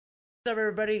up,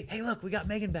 everybody? Hey, look, we got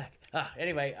Megan back.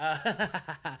 Anyway,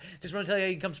 just want to tell you,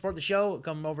 you can come support the show.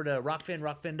 Come over to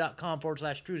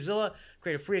rockfin.com/TrueZilla.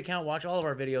 Create a free account. Watch all of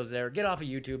our videos there. Get off of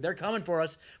YouTube. They're coming for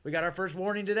us. We got our first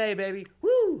warning today, baby.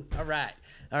 Woo! All right.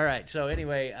 So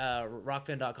anyway,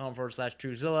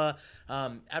 rockfin.com/TrueZilla.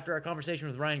 After our conversation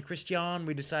with Ryan Christian,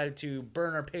 we decided to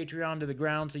burn our Patreon to the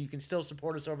ground so you can still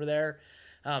support us over there.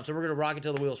 So we're going to rock it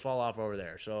till the wheels fall off over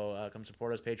there. So come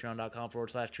support us,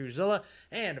 patreon.com/TrueZilla.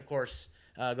 And, of course,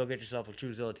 go get yourself a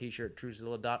TrueZilla t-shirt,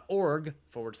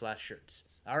 truezilla.org/shirts.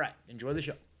 All right. Enjoy the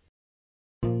show.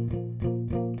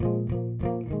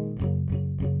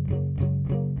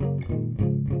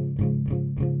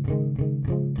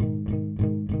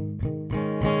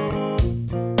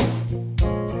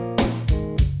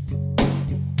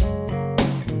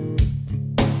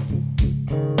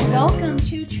 Welcome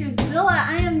to TrueZilla.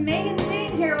 I am Megan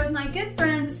sitting here with my good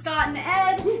friends Scott and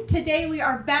Ed. Today we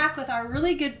are back with our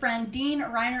really good friend Dean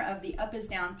Reiner of the Up Is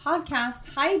Down podcast.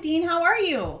 Hi Dean, how are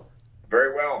you?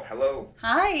 Very well. Hello.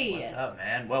 Hi. What's up,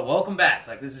 man? Well, welcome back.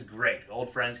 Like, this is great.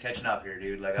 Old friends catching up here,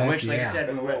 dude. Like, I wish, like you said,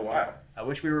 It's been a little while. I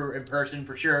wish we were in person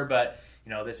for sure, but, you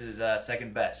know, this is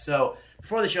second best. So,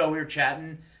 before the show, we were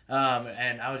chatting,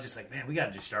 and I was just like, man, we got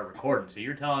to just start recording. So,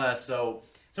 you're telling us, so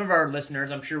some of our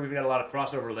listeners, I'm sure we've got a lot of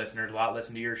crossover listeners, a lot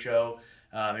listen to your show.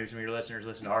 Maybe some of your listeners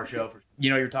listen to our show.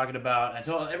 You're talking about, and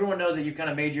so everyone knows that you've kind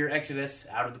of made your exodus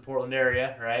out of the Portland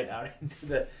area, right, out into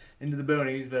the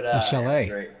boonies, but the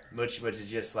chalet, which is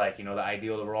just like, you know, the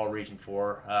ideal that we're all reaching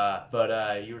for.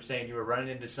 But you were saying you were running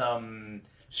into some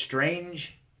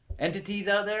strange entities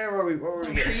out there. Where were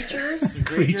we Creatures. Some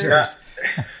creatures.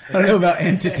 I don't know about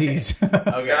entities.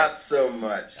 Okay. Not so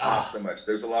much. Not so much.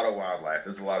 There's a lot of wildlife.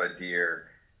 There's a lot of deer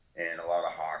and a lot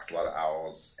of hawks, a lot of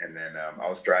owls. And then I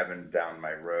was driving down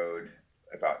my road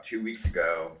about 2 weeks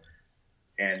ago,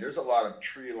 and there's a lot of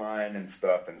tree line and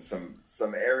stuff, and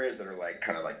some areas that are like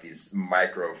kind of like these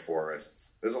micro forests.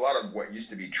 There's a lot of what used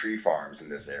to be tree farms in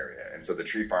this area, and so the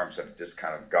tree farms have just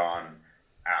kind of gone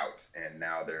out, and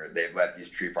now they've let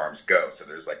these tree farms go. So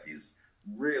there's like these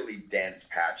really dense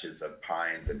patches of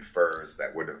pines and firs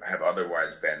that would have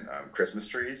otherwise been Christmas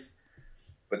trees,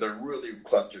 but they're really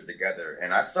clustered together.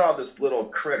 And I saw this little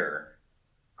critter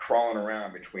crawling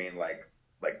around between like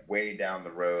way down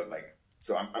the road. Like,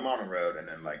 so I'm on a road, and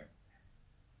then like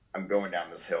I'm going down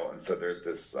this hill, and so there's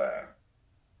this I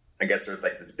guess there's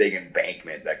like this big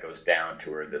embankment that goes down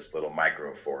to where this little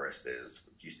micro forest is,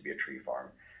 which used to be a tree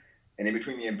farm. And in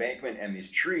between the embankment and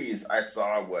these trees, I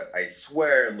saw what I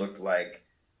swear looked like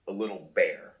a little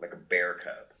bear, like a bear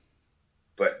cub.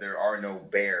 But there are no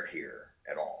bear here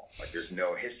at all. Like, there's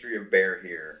no history of bear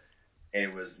here. And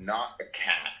it was not a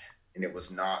cat, and it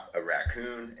was not a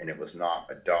raccoon, and it was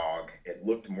not a dog. It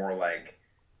looked more like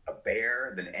a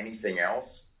bear than anything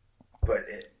else, but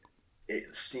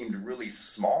it seemed really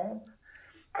small.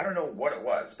 I don't know what it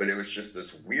was, but it was just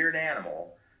this weird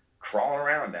animal crawling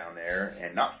around down there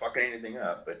and not fucking anything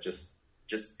up, but just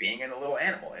being a little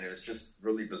animal. And it was just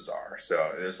really bizarre.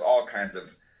 So there's all kinds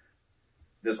of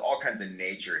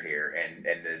nature here, and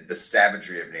the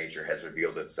savagery of nature has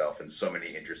revealed itself in so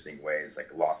many interesting ways.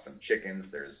 Like, lost some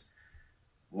chickens. There's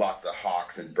lots of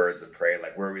hawks and birds of prey.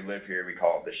 Like, where we live here, we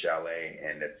call it the chalet,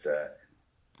 and it's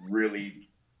really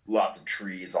lots of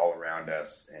trees all around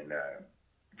us. And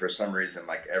for some reason,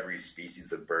 like, every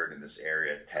species of bird in this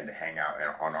area tend to hang out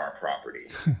on our property.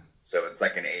 So it's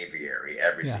like an aviary.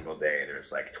 Every single day,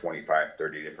 there's like 25,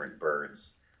 30 different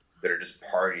birds that are just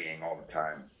partying all the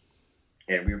time.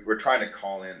 And we're trying to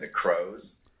call in the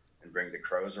crows and bring the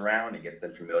crows around and get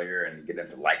them familiar and get them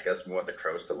to like us. We want the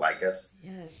crows to like us.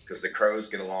 Yes. Because the crows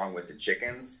get along with the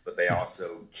chickens, but they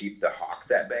also keep the hawks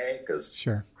at bay, because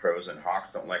crows and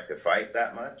hawks don't like to fight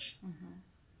that much. Mm-hmm.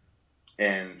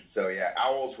 And so, yeah,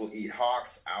 owls will eat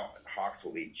hawks. Hawks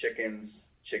will eat chickens.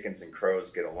 Chickens and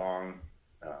crows get along.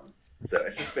 So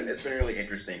it's been really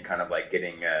interesting, kind of like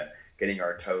getting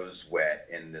our toes wet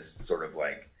in this sort of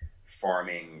like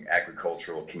farming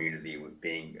agricultural community, with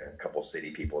being a couple city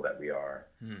people that we are.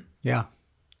 Yeah,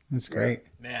 that's great.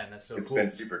 Man, that's so cool. It's been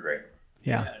super great.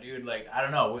 Yeah, dude, like, I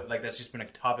don't know, like, that's just been a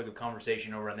topic of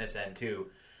conversation over on this end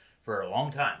too for a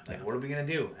long time. Like, what are we gonna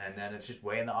do? And then it's just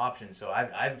weighing the options. So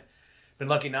I've been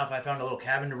lucky enough. I found a little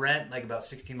cabin to rent, like about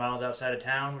 16 miles outside of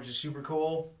town, which is super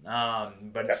cool.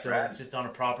 But it's just on a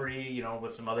property, you know,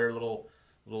 with some other little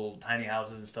tiny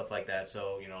houses and stuff like that.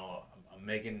 So, you know, I'm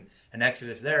making an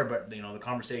exodus there. But, you know, the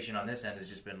conversation on this end has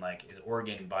just been like, is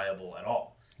Oregon viable at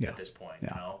all at this point?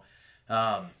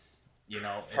 You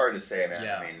know, it's hard to say, man.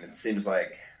 I mean, it seems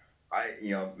like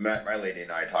my lady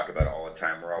and I talk about it all the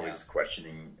time. We're always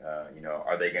questioning,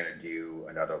 are they going to do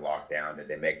another lockdown? Did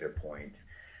they make their point?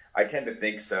 I tend to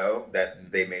think so,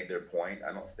 that they made their point.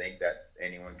 I don't think that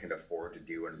anyone can afford to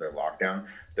do another lockdown.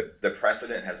 The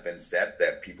precedent has been set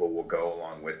that people will go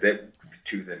along with it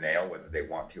to the nail, whether they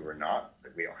want to or not.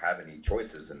 We don't have any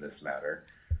choices in this matter.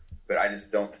 But I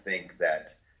just don't think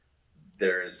that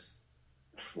there's,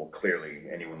 well, clearly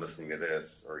anyone listening to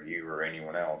this or you or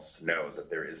anyone else knows that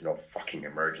there is no fucking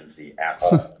emergency at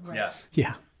all. Yeah.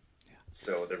 Yeah.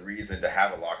 So the reason to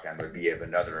have a lockdown would be of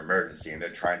another emergency, and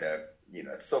they're trying to,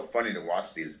 it's so funny to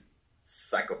watch these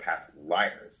psychopath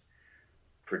liars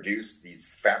produce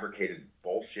these fabricated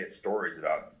bullshit stories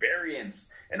about variants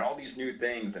and all these new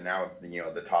things. And now,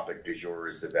 the topic du jour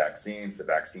is the vaccines. The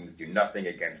vaccines do nothing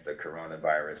against the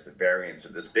coronavirus. The variants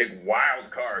are this big wild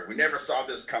card. We never saw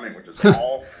this coming, which is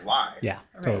all lies. Yeah,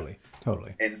 totally.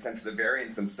 And since the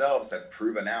variants themselves have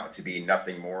proven out to be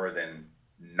nothing more than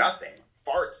nothing,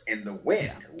 farts in the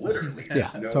wind, literally.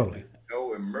 There's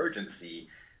no emergency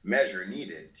measure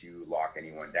needed to lock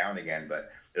anyone down again,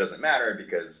 but it doesn't matter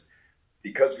because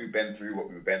we've been through what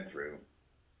we've been through,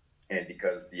 and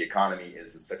because the economy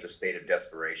is in such a state of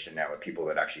desperation now with people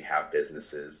that actually have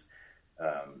businesses.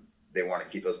 They want to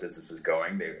keep those businesses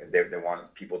going. They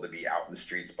want people to be out in the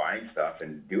streets buying stuff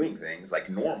and doing things like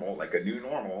normal, like a new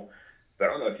normal. But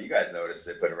I don't know if you guys noticed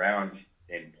it, but around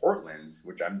in Portland,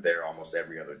 which I'm there almost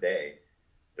every other day,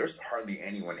 there's hardly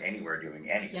anyone anywhere doing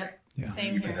anything. Yep. Yeah.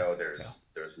 Same Even here. though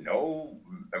there's no,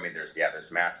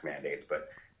 there's mask mandates, but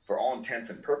for all intents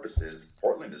and purposes,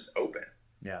 Portland is open.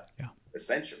 Yeah.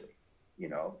 Essentially,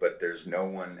 but there's no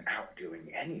one out doing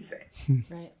anything.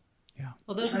 Right. Yeah.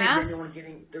 Well, those There's masks.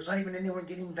 not even anyone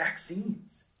getting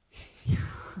vaccines.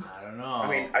 I don't know.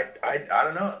 I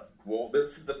don't know. Well,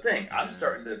 this is the thing. I'm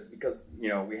starting to, because,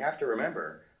 we have to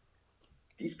remember,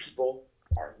 these people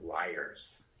are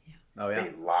liars. Oh, yeah.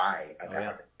 They lie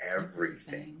about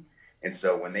everything. And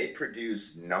so when they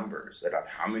produce numbers about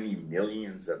how many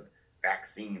millions of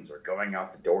vaccines are going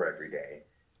out the door every day,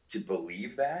 to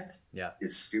believe that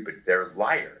is stupid. They're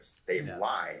liars. They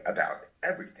lie about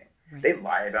everything. Right. They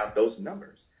lie about those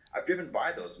numbers. I've driven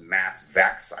by those mass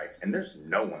vax sites, and there's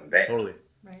no one there.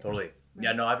 Totally.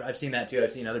 Yeah, no, I've seen that too.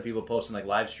 I've seen other people posting like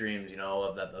live streams,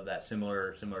 of that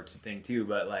similar thing too.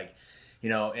 But like,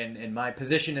 in my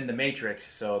position in the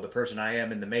Matrix, so the person I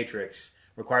am in the Matrix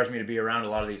requires me to be around a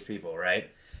lot of these people, right?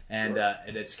 And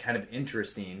and it's kind of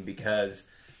interesting because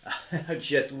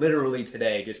just literally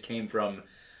today just came from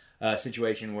a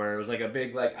situation where it was like a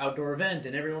big like outdoor event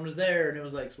and everyone was there and it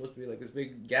was like supposed to be like this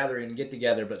big gathering and get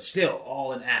together, but still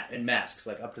all in masks,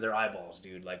 like up to their eyeballs,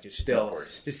 dude. Like just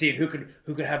seeing who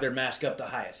could have their mask up the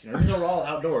highest. Even though we're all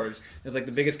outdoors, it was like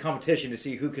the biggest competition to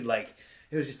see who could like.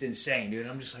 It was just insane, dude.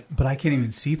 I'm just like, but I can't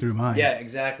even see through mine. Yeah,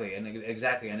 exactly, and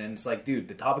then it's like, dude,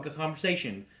 the topic of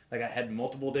conversation. Like I had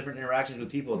multiple different interactions with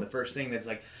people, and the first thing that's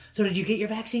like, so did you get your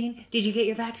vaccine? Did you get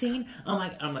your vaccine? I'm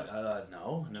like,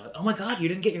 no. And they're like, oh my god, you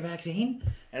didn't get your vaccine?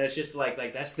 And it's just like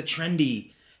that's the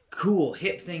trendy, cool,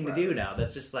 hip thing to do now.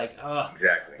 That's just like,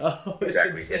 exactly.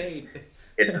 It's insane.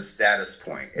 It's a status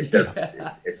point. It does.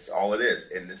 It's all it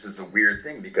is, and this is a weird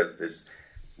thing because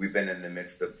we've been in the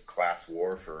midst of class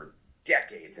war for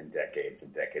decades and decades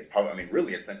and decades. Probably,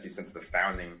 really, essentially since the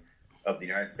founding of the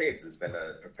United States, has been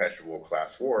a perpetual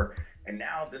class war. And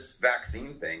now this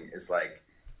vaccine thing is like,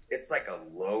 it's like a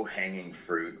low-hanging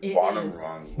fruit, bottom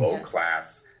rung,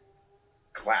 low-class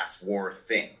war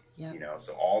thing. Yep.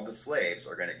 So all the slaves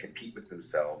are going to compete with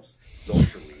themselves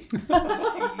socially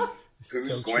to see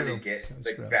who's going to get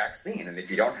the vaccine. And if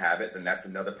you don't have it, then that's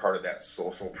another part of that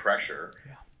social pressure,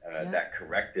 that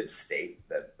corrective state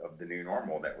of the new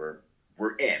normal that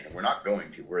we're in. We're not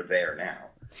going to. We're there now.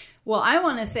 Well, I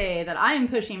want to say that I am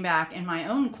pushing back in my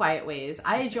own quiet ways.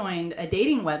 I joined a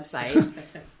dating website,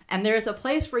 and there's a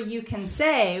place where you can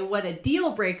say what a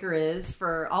deal breaker is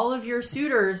for all of your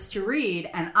suitors to read.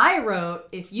 And I wrote,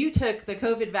 if you took the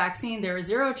COVID vaccine, there is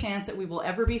zero chance that we will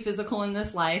ever be physical in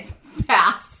this life.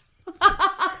 Pass.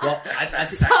 Well,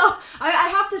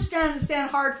 I have to stand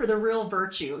hard for the real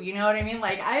virtue. You know what I mean?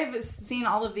 Like, I've seen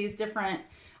all of these different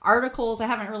articles. I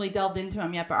haven't really delved into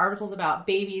them yet, but articles about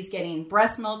babies getting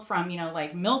breast milk from,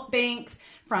 like milk banks,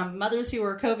 from mothers who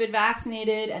were COVID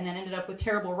vaccinated and then ended up with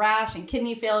terrible rash and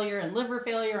kidney failure and liver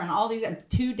failure and all these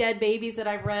 2 dead babies that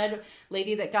I've read.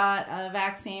 Lady that got a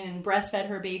vaccine and breastfed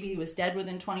her baby who was dead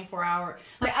within 24 hours.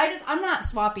 Like, I'm not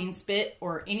swapping spit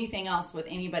or anything else with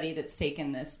anybody that's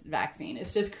taken this vaccine.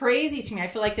 It's just crazy to me. I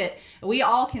feel like that we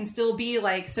all can still be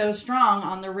like so strong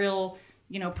on the real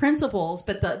principles,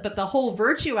 but the whole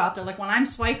virtue out there. Like when I'm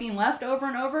swiping left over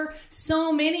and over,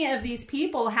 so many of these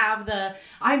people have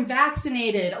I'm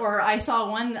vaccinated, or I saw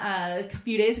one a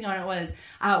few days ago, and it was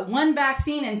one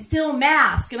vaccine and still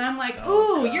mask, and I'm like,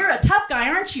 ooh, you're a tough guy,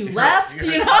 aren't you? Left,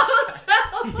 you're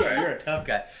So. Yeah, you're a tough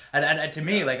guy. And to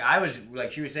me, like I was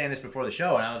like, she was saying this before the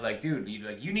show, and I was like, dude,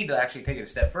 you need to actually take it a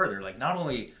step further. Like not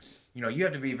only, you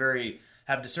have to be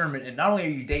have discernment, and not only are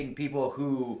you dating people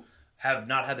who have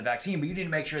not had the vaccine, but you need to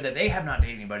make sure that they have not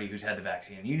dated anybody who's had the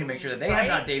vaccine. You need to make sure that they have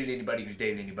not dated anybody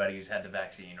who's had the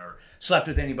vaccine, or slept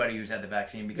with anybody who's had the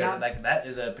vaccine, because like that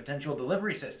is a potential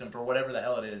delivery system for whatever the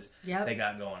hell it is they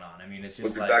got going on. I mean, it's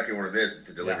just exactly what it is. It's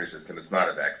a delivery system. It's not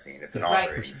a vaccine. It's an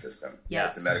operating system. Yeah,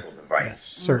 it's a medical device. Yes,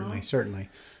 certainly.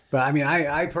 But I mean,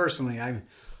 I personally,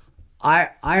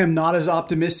 I am not as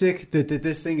optimistic that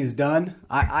this thing is done.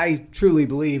 I truly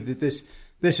believe that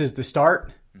this is the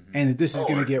start. And that this is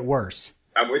going to get worse.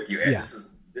 I'm with you. And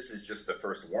this is just the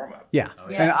first warm up. Yeah.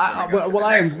 And what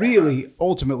I am really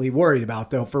ultimately worried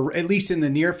about, though, for at least in the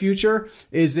near future,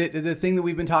 is that the thing that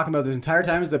we've been talking about this entire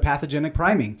time is the pathogenic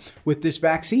priming with this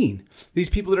vaccine. These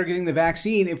people that are getting the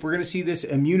vaccine, if we're going to see this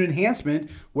immune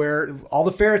enhancement, where all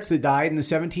the ferrets that died in the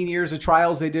 17 years of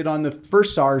trials they did on the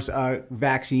first SARS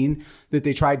vaccine that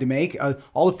they tried to make,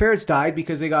 all the ferrets died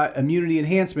because they got immunity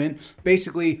enhancement.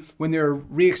 Basically, when they're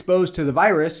re-exposed to the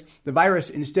virus,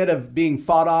 instead of being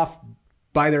fought off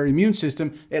by their immune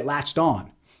system, it latched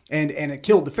on and it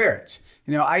killed the ferrets.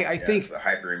 I think the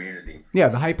hyperimmunity. Yeah,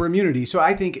 the hyperimmunity. So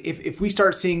I think if we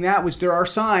start seeing that, which there are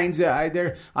signs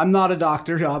that I'm not a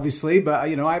doctor, obviously, but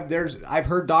I've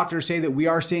heard doctors say that we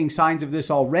are seeing signs of this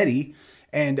already,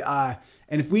 and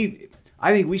if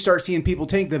I think we start seeing people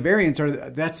take the variants,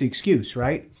 that's the excuse,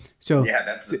 right? So yeah,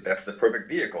 that's the perfect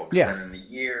vehicle. Yeah. Then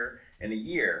in a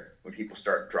year, when people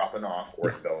start dropping off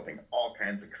or developing all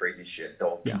kinds of crazy shit,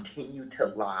 they'll continue to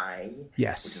lie.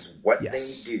 Yes. Which is what they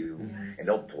do, and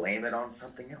they'll blame it on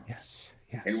something else. Yes.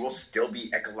 And we'll still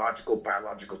be ecological,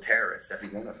 biological terrorists, every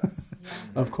one of us.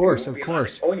 Of course. Not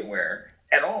go anywhere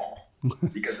at all,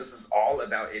 because this is all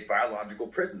about a biological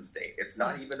prison state. It's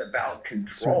not even about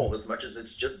control as much as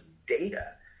it's just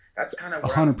data. That's kind of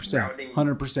where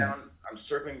 100%. I'm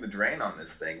circling the drain on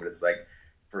this thing, but it's like,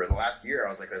 for the last year, I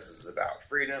was like, this is about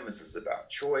freedom, this is about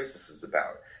choice, this is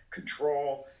about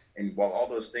control. And while all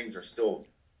those things are still,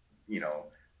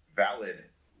 valid,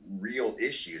 real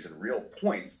issues and real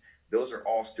points, those are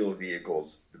all still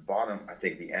vehicles. The bottom, I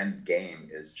think the end game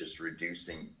is just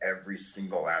reducing every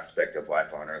single aspect of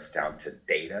life on Earth down to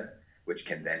data, which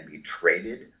can then be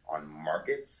traded on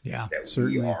markets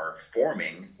certainly. We are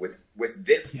forming with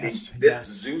this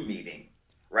Zoom meeting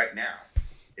right now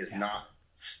is not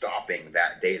stopping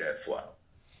that data flow.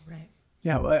 Right.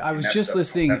 Yeah, well, I was just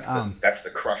listening. That's the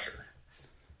crusher.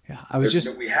 Yeah,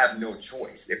 we have no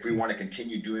choice if we want to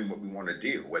continue doing what we want to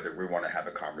do, whether we want to have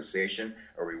a conversation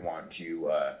or we want to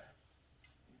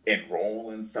enroll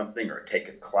in something or take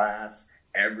a class.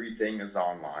 Everything is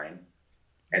online,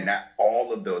 and that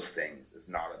all of those things is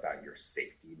not about your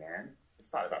safety, man.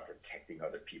 It's not about protecting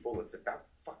other people. It's about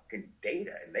fucking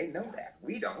data, and they know that.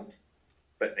 We don't.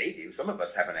 But they do. Some of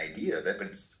us have an idea of it, but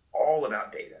it's all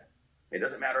about data. It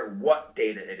doesn't matter what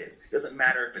data it is. It doesn't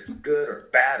matter if it's good or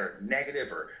bad or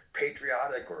negative or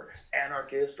patriotic or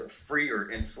anarchist or free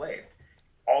or enslaved.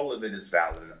 All of it is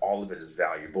valid and all of it is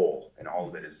valuable and all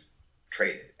of it is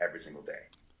traded every single day.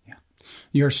 Yeah,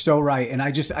 you're so right. And I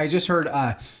just heard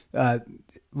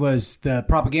was the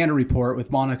propaganda report with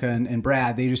Monica and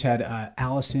Brad. They just had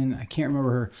Allison. I can't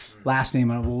remember her last name.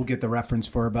 We'll get the reference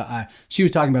for her, but she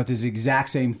was talking about this exact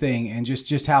same thing and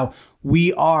just how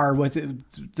we are what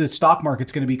the stock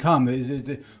market's going to become.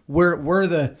 We're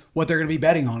what they're going to be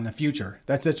betting on in the future.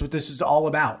 That's what this is all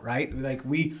about, right? Like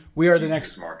we are the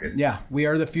next market. Yeah, we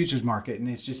are the futures market, and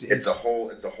it's a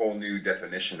whole new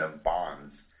definition of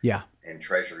bonds. Yeah. And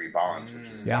treasury bonds, which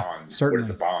is bond. Certainly.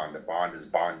 What is a bond? A bond is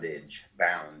bondage,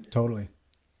 bound. Totally.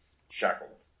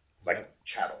 Shackled, like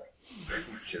chattel,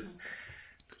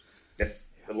 it's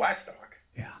the livestock.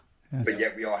 Yeah. But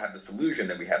yet we all have this illusion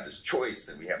that we have this choice,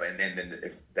 and then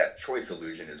if that choice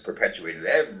illusion is perpetuated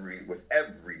with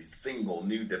every single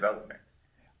new development,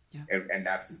 and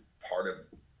that's part of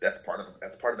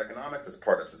economics, that's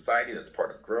part of society, that's part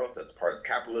of growth, that's part of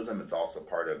capitalism, it's also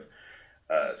part of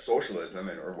socialism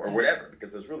or whatever,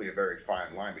 because there's really a very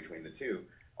fine line between the two,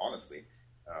 honestly.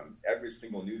 Every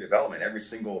single new development, every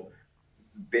single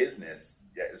business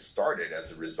that is started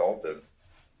as a result of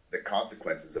the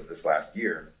consequences of this last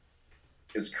year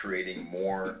is creating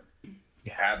more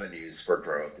avenues for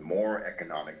growth, more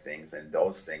economic things, and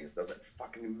those things doesn't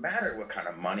fucking matter what kind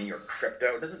of money or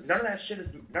crypto. None of that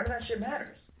shit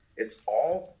matters. It's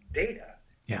all data.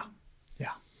 Yeah.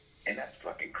 Yeah. And that's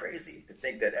fucking crazy to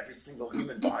think that every single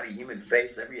human body, human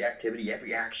face, every activity,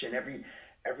 every action,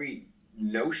 every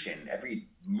notion, every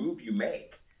move you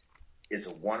make is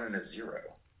a 1 and a 0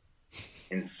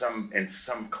 in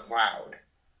some cloud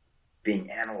being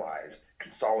analyzed,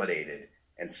 consolidated,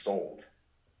 and sold.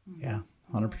 Yeah.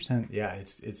 100%. Yeah,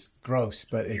 it's gross,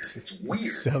 but it's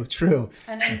weird. So true.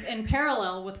 And in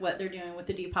parallel with what they're doing with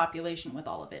the depopulation, with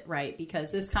all of it, right?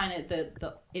 Because this kind of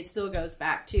it still goes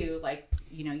back to, like,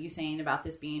 you know, you saying about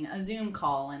this being a Zoom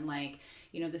call, and like,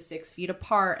 you know, the 6 feet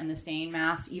apart and the staying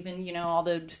masked, even, you know, all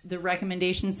the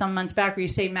recommendations some months back where you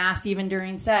stay masked even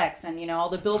during sex, and, you know, all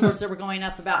the billboards that were going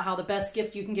up about how the best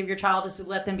gift you can give your child is to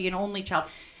let them be an only child.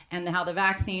 And how the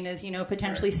vaccine is, you know,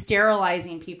 potentially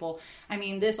sterilizing people. I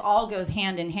mean, this all goes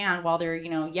hand in hand while they're, you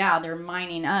know, they're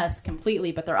mining us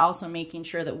completely, but they're also making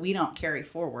sure that we don't carry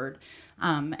forward.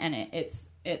 And it's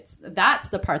that's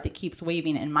the part that keeps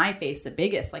waving in my face the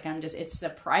biggest. Like, it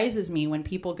surprises me when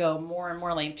people go more and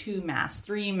more like 2 masks,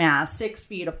 3 masks, 6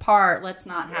 feet apart. Let's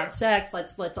not have sex.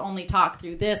 Let's only talk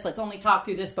through this. Let's only talk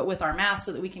through this, but with our masks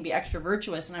so that we can be extra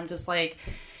virtuous. And I'm just like,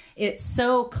 it's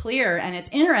so clear, and it's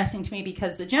interesting to me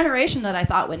because the generation that I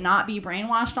thought would not be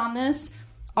brainwashed on this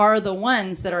are the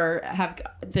ones that have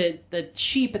the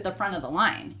sheep at the front of the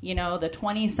line. You know, the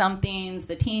 20-somethings,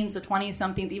 the teens, the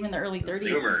 20-somethings, even the early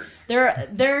 30s. Zoomers.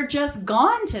 They're just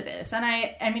gone to this. And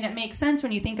I mean, it makes sense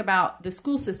when you think about the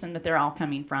school system that they're all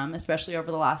coming from, especially over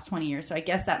the last 20 years. So I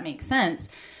guess that makes sense.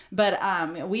 But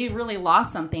we really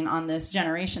lost something on this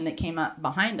generation that came up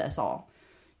behind us all.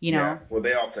 You know? Yeah. Well,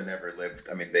 they also never lived.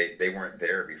 I mean, they weren't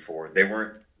there before. They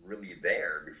weren't really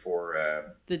there before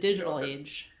the digital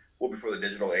age. Well, before the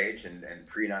digital age and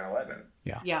pre 9/11.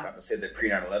 Yeah. Not to say that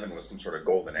pre 9/11 was some sort of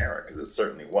golden era, because it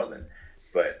certainly wasn't.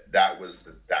 But that was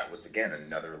again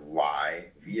another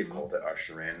lie vehicle to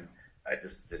usher in,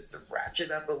 just to ratchet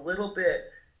up a little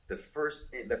bit the first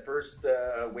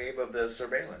wave of the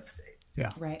surveillance state. Yeah.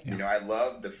 Right. You know, I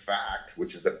love the fact,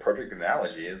 which is a perfect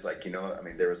analogy, is like, you know, I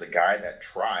mean, there was a guy that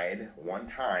tried one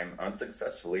time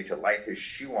unsuccessfully to light his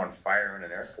shoe on fire in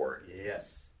an airport.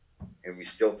 Yes. And we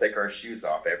still take our shoes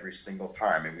off every single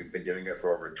time. And we've been doing it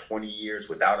for over 20 years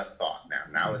without a thought now.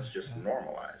 Now it's just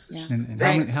normalized. It's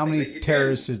And how many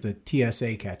terrorists is the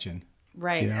TSA catching?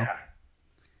 Right. You know? Yeah.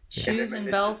 Shoes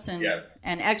and belts and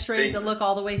x-rays that look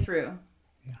all the way through.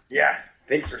 Yeah.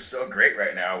 Things are so great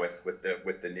right now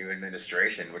with the new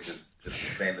administration, which is just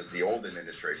the same as the old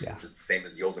administration, which is the same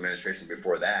as the old administration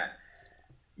before that.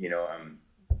 You know,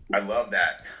 I love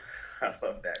that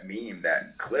meme,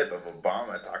 that clip of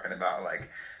Obama talking about, like,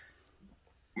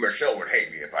 Michelle would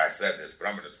hate me if I said this, but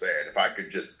I'm going to say it. If I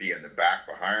could just be in the back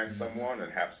behind someone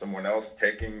and have someone else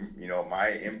taking, you know,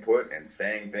 my input and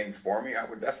saying things for me, I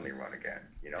would definitely run again.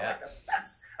 You know, like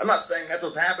that's I'm not saying that's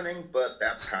what's happening, but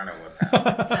that's kind of what's happening.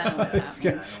 That's kind of what's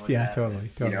happening. Yeah,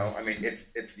 totally. You know, I mean, it's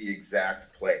the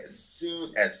exact play. As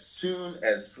soon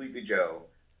as Sleepy Joe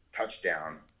touched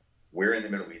down, we're in the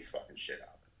Middle East fucking shit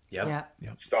up. Yep.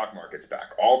 Stock market's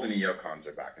back. All the neocons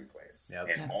are back in place. Yep.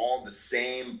 And all the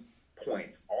same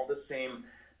points, all the same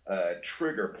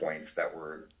trigger points that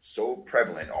were so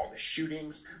prevalent, all the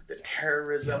shootings, the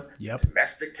terrorism,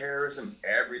 domestic terrorism,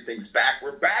 everything's back.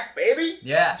 We're back, baby.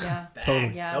 Yeah.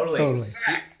 Totally.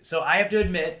 So I have to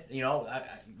admit, you know,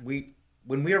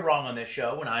 when we are wrong on this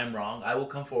show, when I am wrong, I will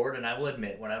come forward and I will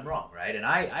admit when I'm wrong, right? And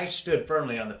I stood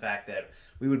firmly on the fact that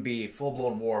we would be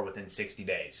full-blown war within 60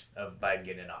 days of Biden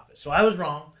getting in office. So I was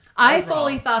wrong. I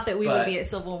fully thought that we would be at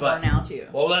civil war now too.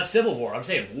 Well, not civil war. I'm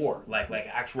saying war, like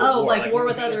actual war. Oh, like war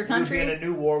with other countries? We would be in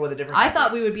a new war with a different country. I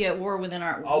thought we would be at war within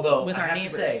our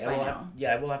neighbors by now.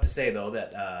 I will have to say, though,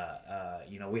 that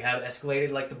you know, we have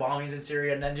escalated, like, the bombings in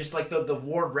Syria, and then just, like, the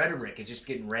war rhetoric is just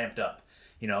getting ramped up.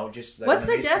 You know, just like, what's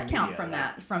the death count from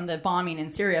that, from the bombing in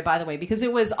Syria, by the way? Because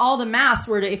it was all the masks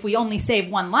were if we only save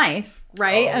one life,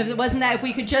 right? Oh, wasn't that if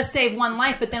we could just save one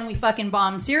life, but then we fucking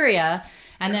bombed Syria,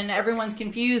 and then everyone's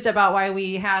confused about why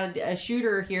we had a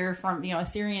shooter here from, you know, a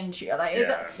Syrian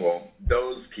shooter. Well,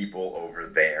 those people over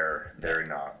there, they're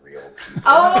not real people.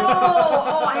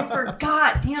 Oh, I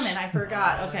forgot. Damn it, I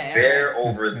forgot. Okay. They're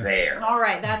over there. All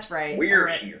right, that's right. We're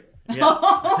here.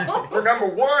 Yeah. We're number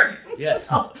one. Yes.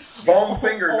 Ball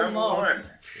finger number one.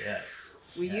 Yes.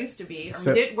 We used to be.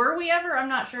 Were we ever? I'm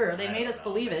not sure. They made us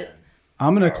believe it.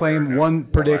 I'm going to claim one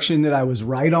prediction that I was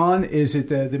right on is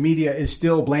that the media is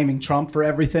still blaming Trump for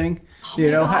everything.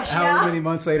 How many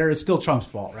months later, it's still Trump's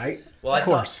fault, right? Well, I Of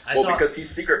course. saw because he's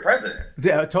secret president.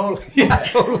 Yeah, totally. Yeah,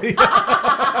 totally.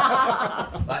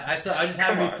 I just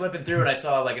happened to be flipping through it. I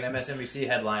saw like an MSNBC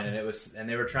headline, and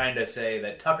they were trying to say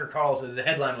that Tucker Carlson. The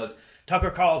headline was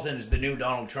Tucker Carlson is the new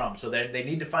Donald Trump. So they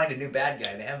need to find a new bad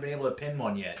guy. They haven't been able to pin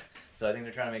one yet. So I think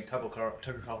they're trying to make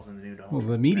Tucker Carlson the new Donald. Well,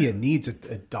 Trump. the media needs a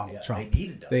Donald Trump. They need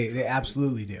a Donald Trump. They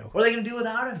absolutely do. What are they going to do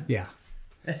without him? Yeah.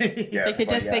 They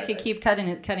could keep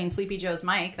cutting Sleepy Joe's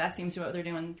mic. That seems to be what they're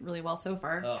doing really well so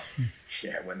far. Oh.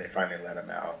 Yeah, when they finally let him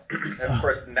out. And of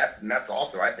course, that's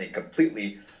also, I think,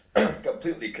 completely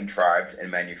contrived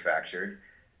and manufactured.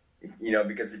 You know,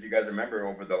 because if you guys remember,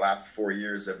 over the last 4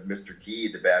 years of Mr.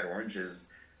 T, the Bad Oranges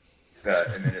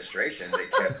administration,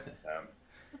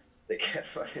 they kept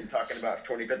fucking talking about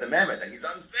 25th Amendment, that he's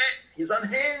unfit, he's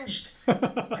unhinged.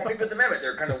 25th Amendment,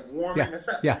 they're kind of warming us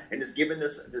up. Yeah. And just giving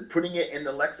this, putting it in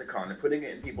the lexicon and putting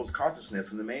it in people's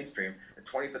consciousness in the mainstream, the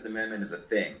 25th Amendment is a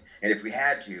thing. And if we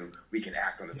had to, we can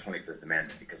act on the 25th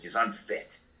Amendment because he's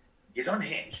unfit. He's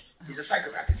unhinged. He's a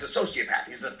psychopath. He's a sociopath.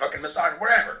 He's a fucking misogynist,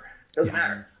 whatever. Doesn't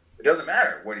matter. It doesn't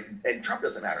matter. And Trump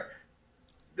doesn't matter.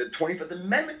 The 25th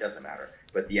Amendment doesn't matter.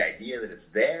 But the idea that it's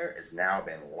there has now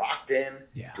been locked in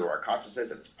to our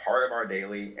consciousness. It's part of our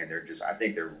daily. And I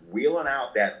think they're wheeling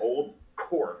out that old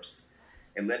corpse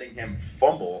and letting him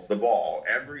fumble the ball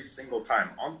every single time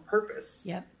on purpose.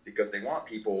 Yep. Because they want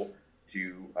people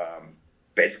to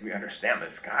basically understand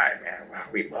this guy, man. Wow,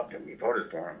 we loved him. We voted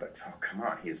for him. But, oh, come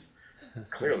on. He's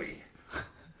clearly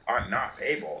not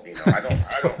able. You know, I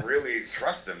don't really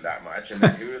trust him that much. And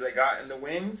then who do they got in the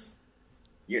wings?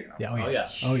 You know. Yeah,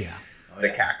 oh yeah. The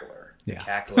cackler. Yeah.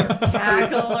 Cackler.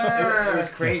 Cackler. It was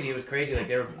crazy. It was crazy. Like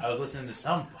I was listening to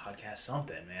some podcast,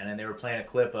 man, and they were playing a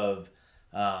clip of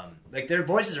like their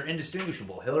voices are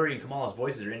indistinguishable. Hillary and Kamala's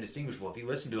voices are indistinguishable if you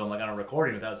listen to them like on a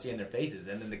recording without seeing their faces.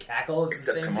 And then the cackle is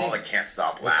the same Kamala thing. can't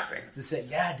stop laughing. It's the same.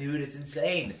 Yeah, dude, it's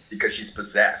insane. Because she's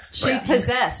possessed.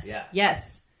 Possessed. Yeah.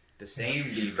 Yes. The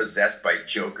same. She's possessed by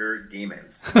Joker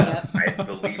demons. Yep. I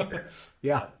believe this.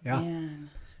 Yeah. Man.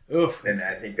 Oof. And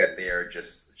I think that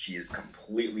she is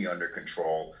completely under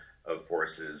control of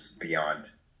forces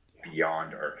beyond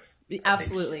Earth.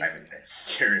 Absolutely. I mean,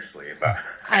 seriously.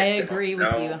 I agree with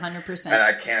you 100%. And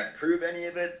I can't prove any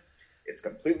of it. It's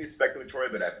completely speculatory,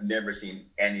 but I've never seen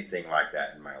anything like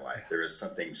that in my life. There is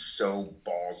something so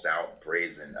balls out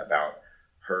brazen about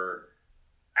her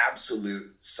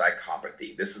absolute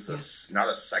psychopathy. This is not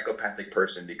a psychopathic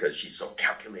person because she's so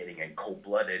calculating and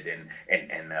cold-blooded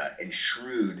and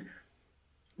shrewd.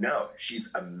 No, she's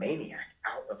a maniac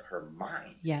out of her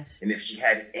mind. Yes. And if she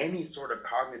had any sort of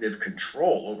cognitive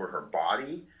control over her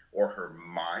body or her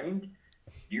mind,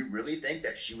 do you really think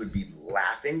that she would be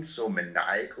laughing so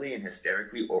maniacally and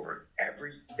hysterically over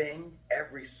everything,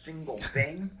 every single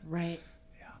thing? Right.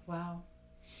 Yeah. Wow.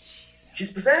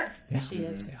 She's possessed. Yeah. She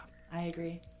is. Yeah. I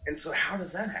agree. And so how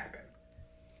does that happen?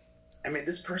 I mean,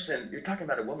 this person, you're talking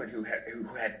about a woman who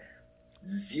had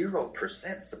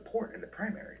 0% support in the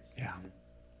primaries. Yeah.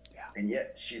 And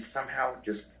yet she's somehow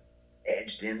just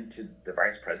edged into the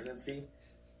vice presidency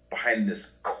behind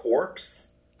this corpse.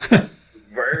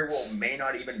 Very well may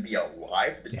not even be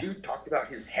alive. The dude talked about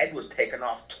his head was taken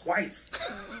off twice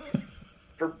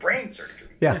for brain surgery.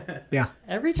 Yeah.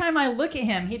 Every time I look at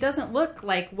him, he doesn't look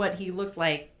like what he looked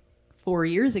like 4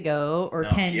 years ago or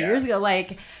 10 years ago.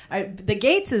 Like the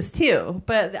Gateses too.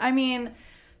 But I mean,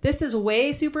 this is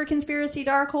way super conspiracy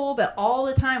dark hole, but all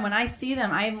the time when I see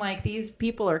them, I'm like, these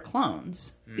people are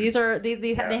clones. These are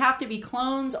they have to be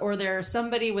clones, or they're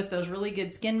somebody with those really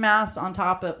good skin masks on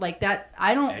top of like that.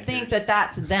 I don't think that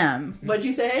that's them. What'd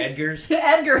you say? Edgar's.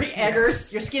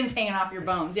 Edgar's. Your skin's hanging off your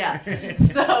bones. Yeah.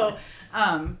 So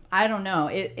I don't know.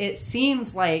 It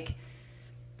seems like,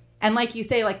 and like you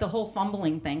say, like the whole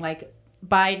fumbling thing, like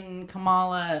Biden,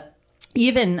 Kamala,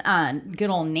 even good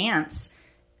old Nance.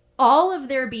 All of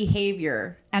their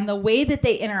behavior and the way that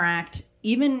they interact,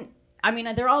 even, I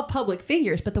mean, they're all public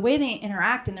figures, but the way they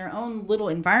interact in their own little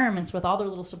environments with all their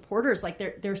little supporters, like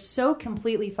they're so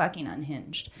completely fucking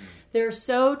unhinged. They're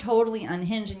so totally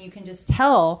unhinged, and you can just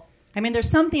tell. I mean,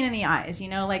 there's something in the eyes, you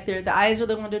know, like the eyes are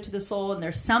the window to the soul, and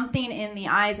there's something in the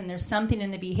eyes and there's something in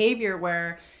the behavior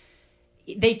where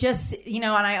they just, you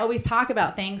know, and I always talk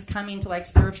about things coming to like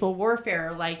spiritual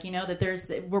warfare, like, you know,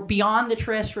 that we're beyond the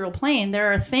terrestrial plane.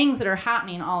 There are things that are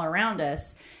happening all around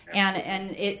us.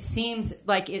 And it seems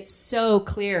like it's so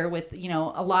clear with, you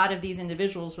know, a lot of these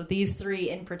individuals, with these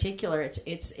three in particular,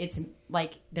 it's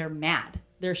like they're mad.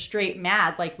 They're straight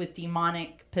mad, like with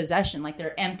demonic possession, like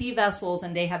they're empty vessels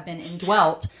and they have been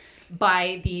indwelt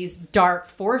by these dark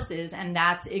forces. And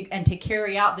to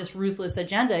carry out this ruthless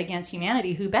agenda against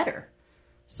humanity, who better?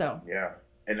 So yeah,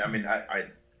 and I mean, I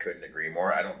couldn't agree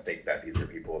more. I don't think that these are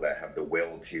people that have the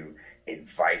will to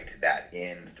invite that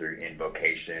in through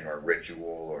invocation or ritual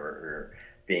or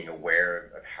being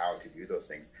aware of how to do those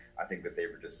things. I think that they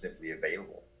were just simply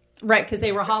available. Right, because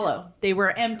they were hollow. They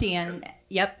were empty and,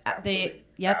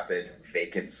 Vapid,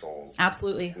 vacant souls.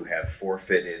 Absolutely. Who have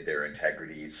forfeited their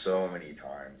integrity so many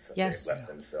times that yes. they've left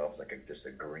themselves like just a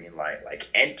green light. Like,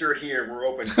 enter here, we're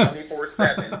open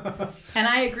 24/7. And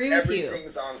I agree with you.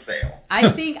 Everything's on sale. I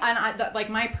think,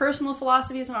 like my personal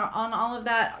philosophies on all of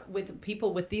that with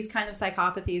people with these kind of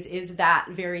psychopathies is that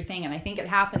very thing. And I think it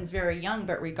happens very young,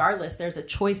 but regardless, there's a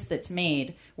choice that's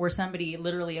made where somebody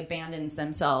literally abandons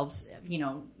themselves,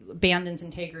 abandons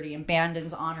integrity,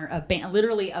 abandons honor,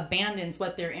 literally abandons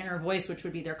what their inner voice, which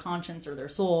would be their conscience or their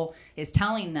soul, is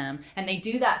telling them. And they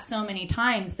do that so many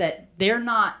times that they're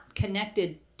not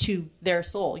connected to their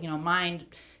soul. Mind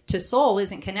to soul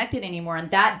isn't connected anymore. And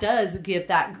that does give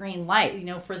that green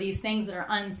light, for these things that are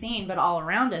unseen but all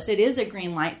around us. It is a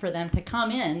green light for them to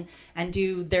come in and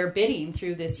do their bidding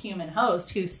through this human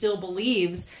host who still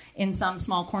believes in some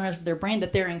small corners of their brain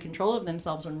that they're in control of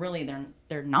themselves when really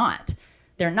they're not.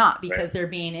 They're not, because right. They're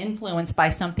being influenced by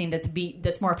something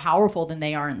that's more powerful than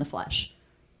they are in the flesh.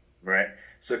 Right.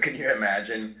 So can you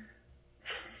imagine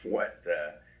what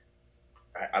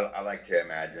I like to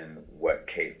imagine what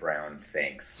Kate Brown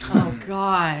thinks. Oh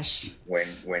gosh.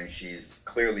 When she's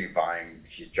clearly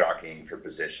she's jockeying for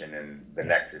position in the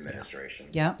next administration.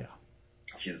 Yeah.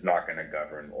 She's not going to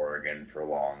govern Oregon for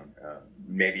long.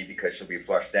 Maybe because she'll be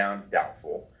flushed down.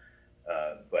 Doubtful.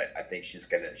 But I think she's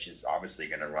obviously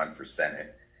going to run for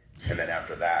Senate. And then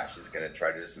after that, she's going to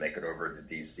try to just make it over to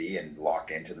D.C. and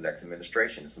lock into the next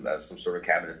administration. So that's some sort of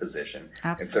cabinet position.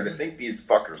 Absolutely. And so to think these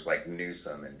fuckers like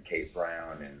Newsom and Kate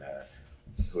Brown and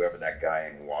whoever that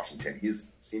guy in Washington, he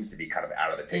seems to be kind of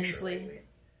out of the picture lately.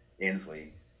 Inslee.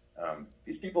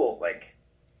 These people, like,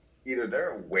 either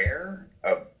they're aware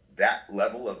of that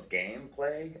level of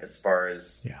gameplay as far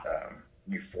as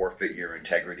you forfeit your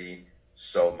integrity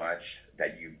so much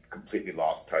that you completely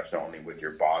lost touch not only with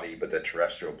your body but the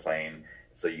terrestrial plane,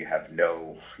 so you have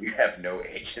no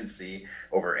agency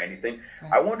over anything.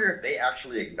 Right. I wonder if they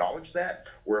actually acknowledge that,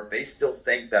 or if they still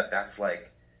think that's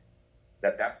like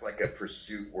a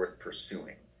pursuit worth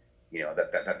pursuing.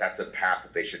 That's a path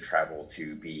that they should travel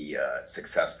to be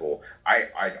successful.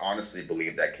 I honestly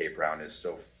believe that Kate Brown is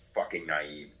so fucking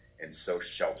naive and so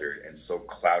sheltered and so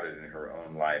clouded in her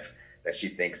own life that she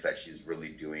thinks that she's really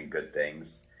doing good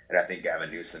things. And I think Gavin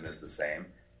Newsom is the same.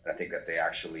 And I think that they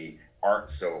actually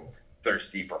aren't so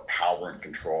thirsty for power and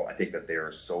control. I think that they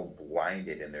are so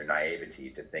blinded in their naivety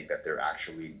to think that they're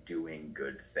actually doing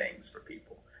good things for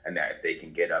people. And that if they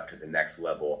can get up to the next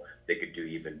level, they could do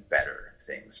even better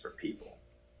things for people.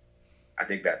 I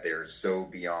think that they're so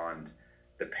beyond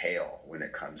the pale when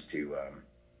it comes to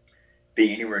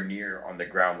being anywhere near on the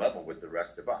ground level with the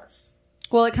rest of us.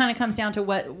 Well, it kind of comes down to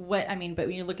what I mean, but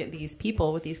when you look at these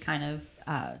people with these kind of,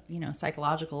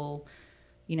 psychological,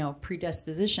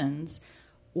 predispositions,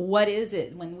 what is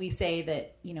it when we say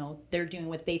that, they're doing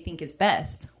what they think is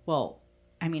best? Well,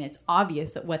 I mean, it's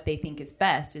obvious that what they think is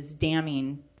best is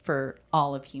damning for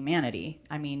all of humanity.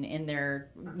 I mean,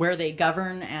 where they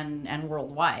govern and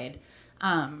worldwide.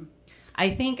 I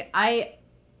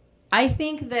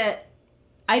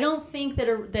don't think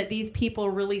that these people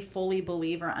really fully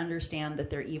believe or understand that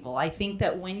they're evil. I think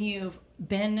that when you've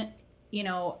been,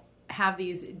 have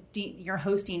these, you're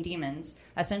hosting demons,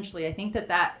 essentially, I think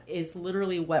that is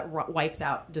literally what wipes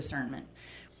out discernment.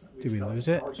 Did we lose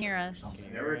it? Hear us.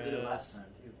 Never did it last time,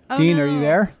 too. Oh, Dean, no. are you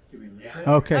there?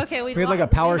 Okay. Okay, we had like a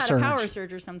power surge. A power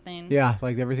surge or something. Yeah,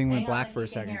 like everything went Hang black on, for a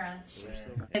if you can second. hear us.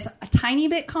 It's a tiny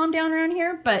bit calmed down around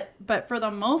here, but for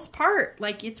the most part,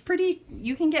 like it's pretty.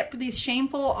 You can get these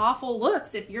shameful, awful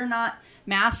looks if you're not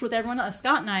masked with everyone else.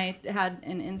 Scott and I had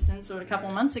an instance a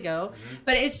couple months ago,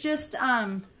 but it's just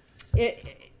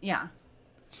yeah.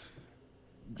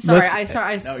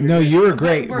 Sorry. No, you were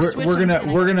great. We're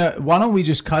we're gonna. Why don't we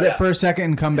just cut it for a second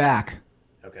and come back?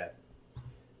 Okay.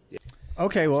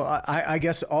 Okay, well, I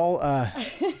guess I'll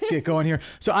get going here.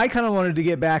 So I kind of wanted to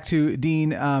get back to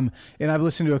Dean, and I've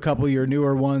listened to a couple of your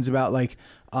newer ones about like,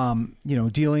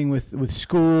 dealing with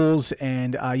schools,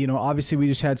 and obviously we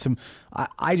just had some.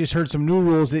 I just heard some new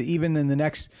rules that even in the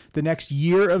next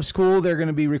year of school, they're going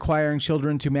to be requiring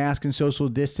children to mask and social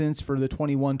distance for the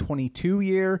 21-22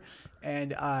 year,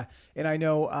 and I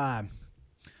know.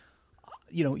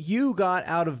 you got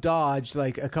out of Dodge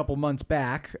like a couple months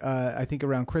back, I think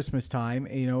around Christmas time,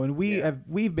 and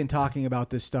we've been talking about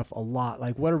this stuff a lot.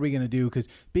 Like, what are we going to do? Because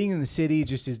being in the city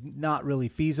just is not really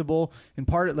feasible. And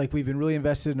part of like, we've been really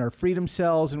invested in our freedom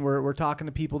cells, and we're talking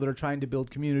to people that are trying to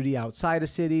build community outside of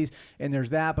cities. And there's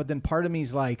that. But then part of me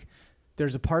is like,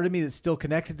 there's a part of me that's still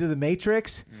connected to the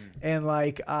Matrix, and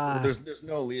like, there's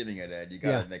no leaving it, Ed. You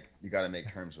gotta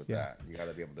make terms with that. You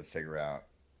gotta be able to figure out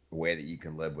a way that you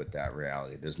can live with that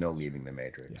reality. There's no leaving the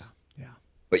Matrix. Yeah.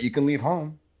 But you can leave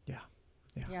home.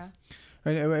 Yeah.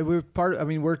 And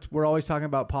we're always talking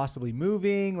about possibly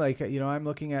moving. Like, I'm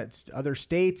looking at other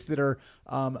states that are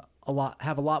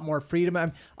have a lot more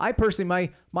freedom. I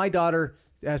personally, my daughter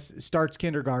starts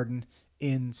kindergarten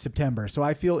in September, so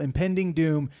I feel impending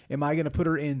doom. Am I going to put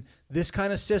her in this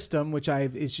kind of system, which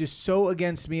is just so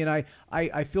against me? And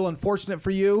I feel unfortunate for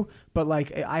you, but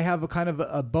like, I have a kind of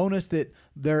a bonus that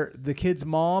the kid's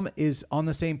mom is on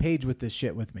the same page with this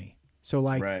shit with me. So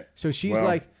like, right. So she's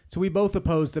so we both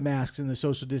oppose the masks and the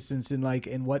social distance and like,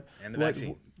 and the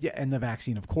vaccine. Yeah. And the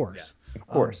vaccine, of course. Yeah. Of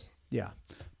course.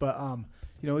 But,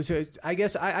 so I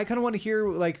guess I kind of want to hear,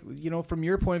 like, from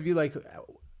your point of view, like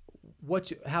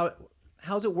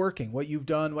how's it working? What you've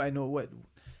done?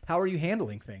 How are you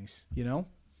handling things?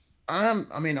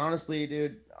 Honestly,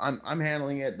 dude, I'm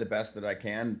handling it the best that I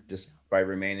can, just by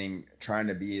trying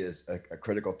to be as a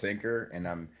critical thinker.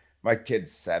 And my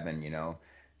kid's 7,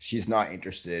 she's not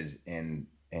interested in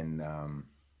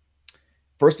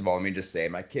first of all, let me just say,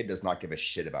 my kid does not give a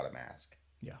shit about a mask.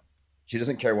 Yeah. She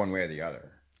doesn't care one way or the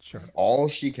other. Sure. All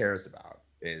she cares about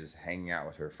is hanging out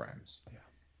with her friends. Yeah.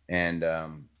 And,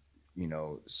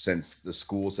 since the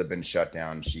schools have been shut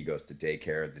down, she goes to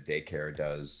daycare. The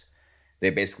daycare they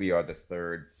basically are the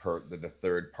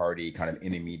third party kind of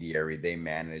intermediary. They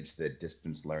manage the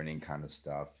distance learning kind of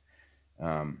stuff.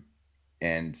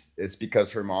 And it's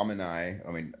because her mom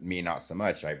and me, not so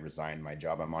much. I've resigned my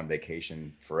job. I'm on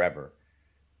vacation forever.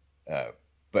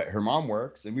 But her mom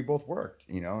works, and we both worked,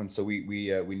 and so we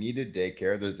needed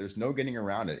daycare. There's no getting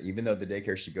around it. Even though the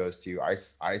daycare she goes to,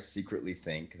 I secretly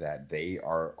think that they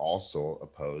are also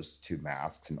opposed to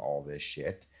masks and all this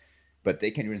shit, but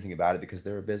they can't do anything about it because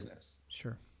they're a business.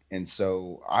 Sure. And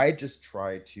so I just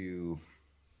try to,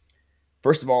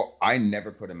 first of all, I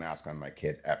never put a mask on my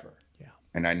kid ever. Yeah.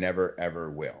 And I never,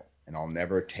 ever will. And I'll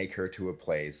never take her to a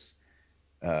place,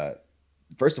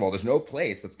 first of all, there's no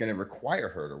place that's going to require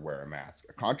her to wear a mask.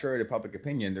 Contrary to public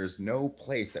opinion, there's no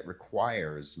place that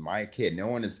requires my kid. No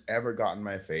one has ever gotten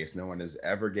my face. No one has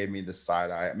ever gave me the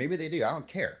side eye. Maybe they do. I don't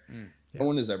care. Yeah. No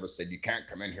one has ever said, you can't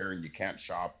come in here and you can't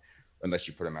shop unless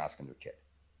you put a mask on your kid.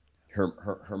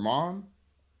 Her mom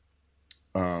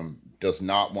does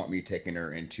not want me taking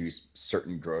her into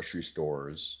certain grocery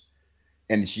stores.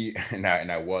 And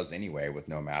I was anyway with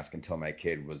no mask until my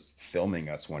kid was filming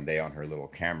us one day on her little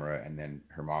camera, and then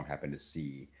her mom happened to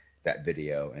see that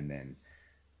video and then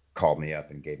called me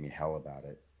up and gave me hell about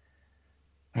it.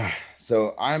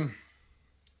 So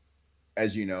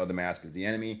as you know, the mask is the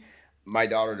enemy. My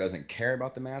daughter doesn't care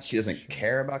about the mask. She doesn't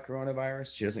care about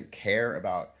coronavirus. She doesn't care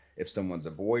about if someone's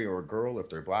a boy or a girl, if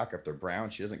they're black, if they're brown.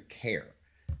 She doesn't care.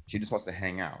 She just wants to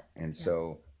hang out. And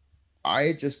so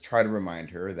I just try to remind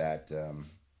her that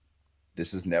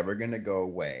this is never going to go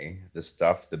away. The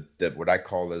stuff, what I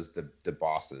call is the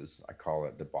bosses. I call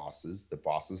it the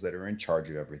bosses that are in charge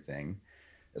of everything.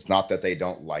 It's not that they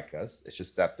don't like us. It's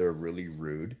just that they're really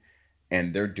rude,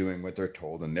 and they're doing what they're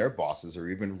told, and their bosses are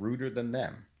even ruder than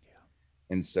them. Yeah.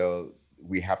 And so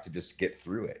we have to just get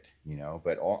through it,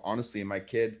 But honestly, my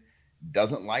kid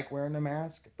doesn't like wearing a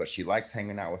mask, but she likes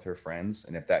hanging out with her friends.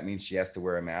 And if that means she has to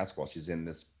wear a mask while she's in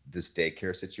this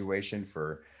daycare situation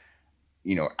for,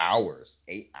 hours,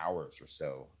 8 hours or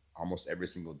so, almost every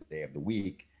single day of the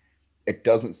week, it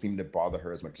doesn't seem to bother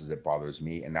her as much as it bothers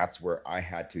me. And that's where I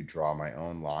had to draw my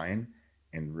own line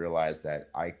and realize that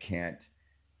I can't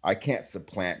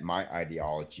supplant my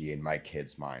ideology in my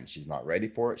kid's mind. She's not ready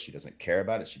for it. She doesn't care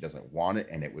about it. She doesn't want it.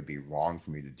 And it would be wrong for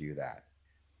me to do that.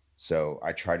 So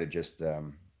I try to just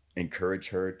encourage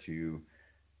her to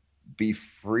be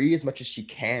free as much as she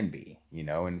can be,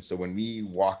 And so when we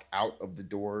walk out of the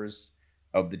doors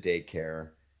of the daycare,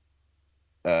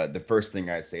 the first thing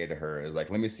I say to her is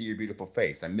like, let me see your beautiful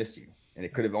face. I miss you. And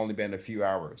it could have only been a few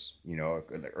hours,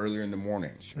 earlier in the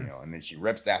morning, and then she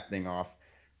rips that thing off.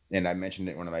 And I mentioned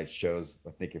it in one of my shows, I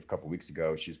think a couple of weeks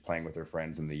ago. She was playing with her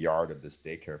friends in the yard of this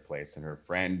daycare place, and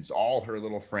all her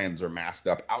little friends are masked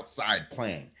up outside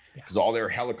playing. Because all their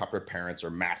helicopter parents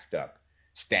are masked up,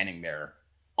 standing there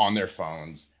on their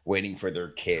phones, waiting for their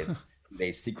kids.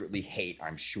 They secretly hate,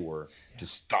 I'm sure, to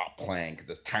stop playing because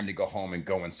it's time to go home and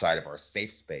go inside of our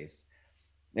safe space.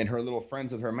 And her little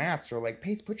friends with her masks are like,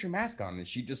 Pace, put your mask on.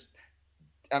 And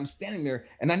I'm standing there,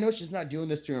 and I know she's not doing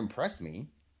this to impress me.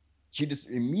 She just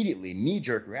immediately,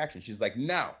 knee-jerk reaction. She's like,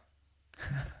 no.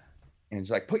 And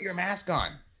she's like, put your mask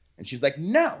on. And she's like,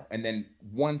 no. And then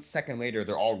 1 second later,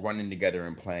 they're all running together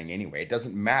and playing anyway. It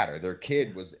doesn't matter.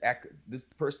 This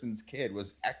person's kid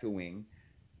was echoing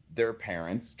their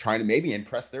parents, trying to maybe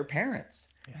impress their parents.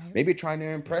 Yeah. Maybe trying to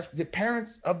impress the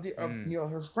parents of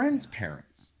her friend's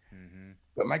parents. Mm-hmm.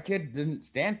 But my kid didn't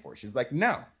stand for it. She's like,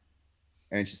 no.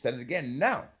 And she said it again,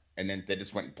 no. And then they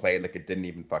just went and played like it didn't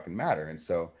even fucking matter.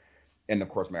 And of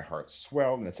course my heart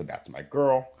swelled, and I said, that's my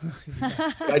girl.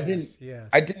 Yes.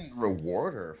 I didn't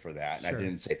reward her for that. Sure. And I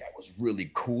didn't say that was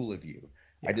really cool of you.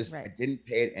 Yeah, I didn't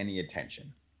pay it any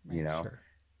attention, you know? Sure.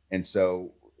 And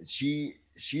so she's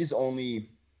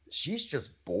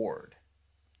just bored,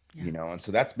 you know? And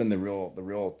so that's been the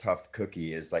real tough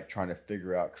cookie, is like trying to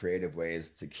figure out creative ways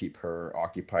to keep her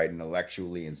occupied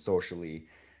intellectually and socially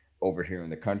over here in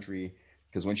the country.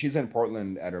 Because when she's in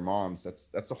Portland at her mom's,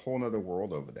 that's a whole nother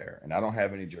world over there. And I don't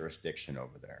have any jurisdiction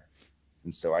over there.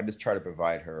 And so I just try to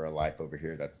provide her a life over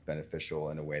here that's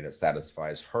beneficial in a way that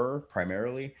satisfies her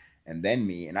primarily, and then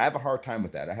me. And I have a hard time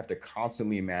with that. I have to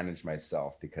constantly manage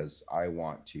myself because I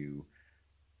want to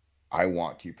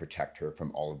protect her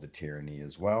from all of the tyranny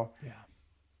as well. Yeah.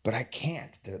 But I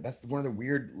can't. That's one of the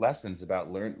weird lessons about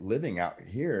living out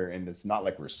here. And it's not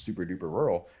like we're super duper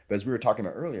rural, but as we were talking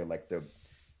about earlier, like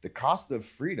the cost of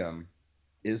freedom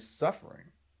is suffering,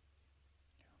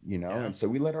 you know? Yeah. And so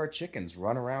we let our chickens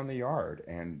run around the yard,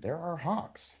 and there are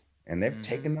hawks, and they've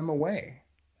taken them away.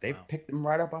 They've picked them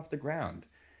right up off the ground.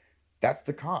 That's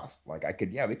the cost. Like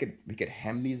we could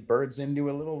hem these birds into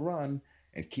a little run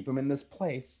and keep them in this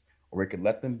place, or we could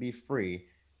let them be free,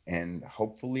 and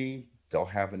hopefully they'll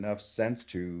have enough sense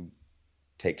to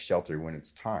take shelter when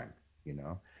it's time, you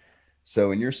know?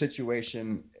 So in your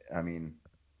situation, I mean,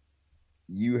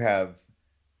 you have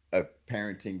a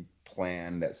parenting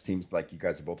plan that seems like you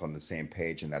guys are both on the same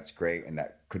page, and that's great. And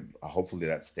that could, hopefully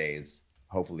that stays.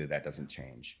 Hopefully that doesn't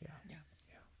change.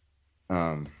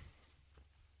 Yeah.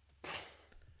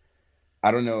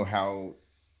 I don't know how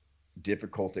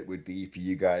difficult it would be for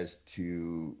you guys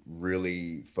to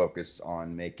really focus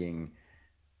on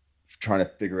trying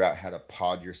to figure out how to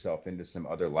pod yourself into some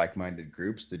other like-minded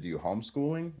groups to do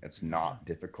homeschooling. It's not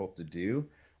difficult to do,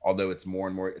 although it's more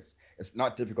and more, it's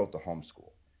not difficult to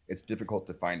homeschool. It's difficult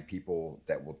to find people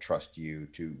that will trust you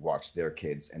to watch their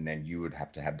kids, and then you would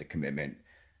have to have the commitment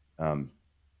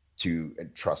to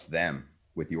trust them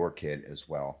with your kid as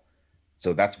well.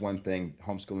 So that's one thing.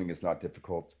 Homeschooling is not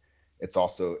difficult.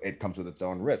 It comes with its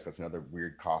own risk. That's another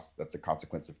weird cost. That's a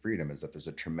consequence of freedom, is that there's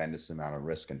a tremendous amount of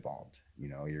risk involved. You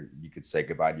know, you could say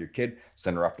goodbye to your kid,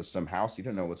 send her off to some house. You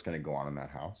don't know what's going to go on in that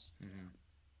house. Mm-hmm.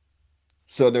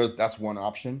 So that's one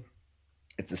option.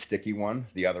 It's a sticky one.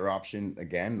 The other option,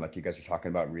 again, like you guys are talking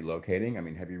about relocating. I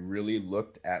mean, have you really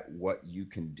looked at what you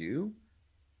can do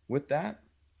with that?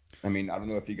 I mean, I don't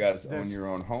know if you guys own your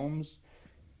own homes,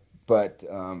 but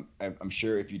I'm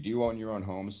sure if you do own your own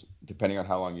homes, depending on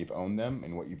how long you've owned them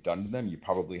and what you've done to them, you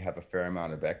probably have a fair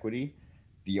amount of equity.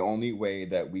 The only way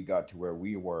that we got to where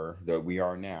we were, that we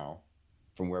are now,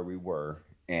 from where we were,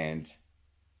 and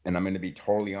I'm going to be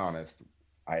totally honest,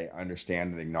 I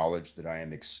understand and acknowledge that I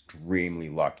am extremely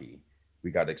lucky.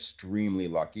 We got extremely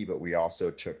lucky, but we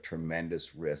also took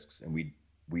tremendous risks, and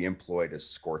we employed a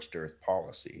scorched earth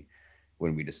policy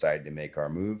when we decided to make our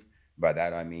move. By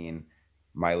that, I mean,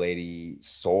 my lady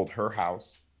sold her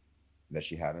house that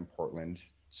she had in Portland,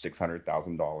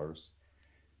 $600,000.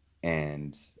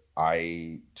 And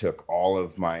I took all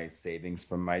of my savings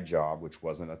from my job, which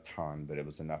wasn't a ton, but it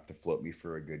was enough to float me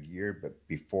for a good year. But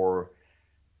before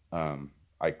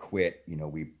I quit, you know,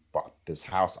 we bought this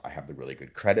house. I have the really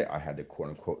good credit. I had the quote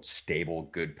unquote stable,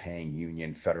 good paying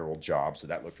union federal job. So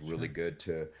that looked really good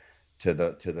to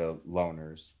the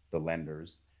loaners, the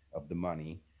lenders of the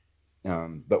money.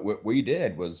 But what we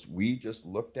did was we just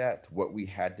looked at what we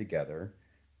had together.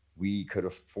 We could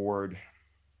afford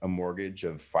a mortgage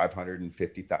of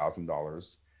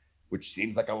 $550,000, which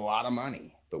seems like a lot of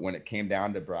money. But when it came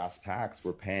down to brass tacks,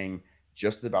 we're paying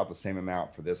just about the same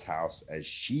amount for this house as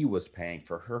she was paying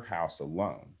for her house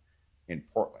alone in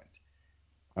Portland.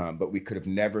 But we could have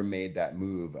never made that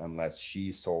move unless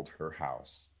she sold her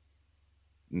house.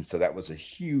 And so that was a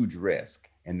huge risk.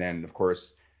 And then, of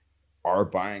course, our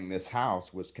buying this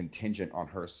house was contingent on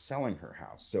her selling her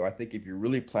house. So I think if you're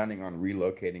really planning on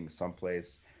relocating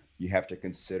someplace, you have to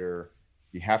consider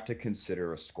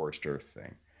a scorched earth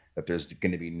thing, that there's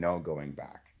going to be no going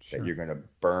back, that you're going to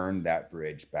burn that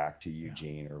bridge back to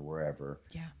Eugene or wherever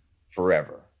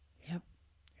forever. Yep.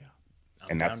 Yeah.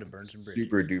 and that's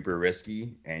super duper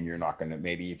risky. And you're not going to,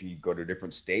 maybe if you go to a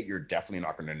different state, you're definitely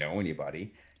not going to know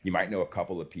anybody. You might know a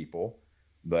couple of people,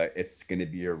 but it's going to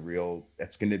be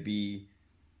it's going to be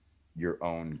your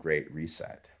own great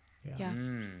reset. Yeah.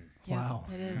 Wow.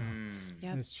 It is.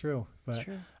 Yeah. It's true. But it's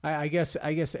true. I guess,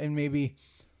 and maybe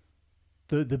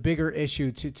the bigger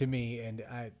issue to me, and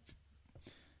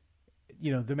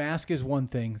the mask is one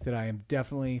thing that I am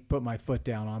definitely put my foot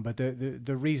down on, but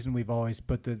the reason we've always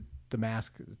put the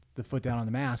foot down on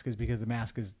the mask is because the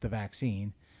mask is the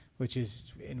vaccine, which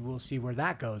is, and we'll see where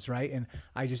that goes. Right. And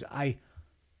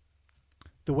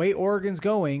the way Oregon's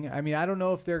going, I mean, I don't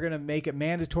know if they're going to make it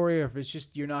mandatory or if it's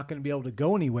just you're not going to be able to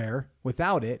go anywhere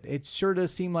without it. It sure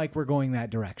does seem like we're going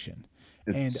that direction.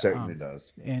 It certainly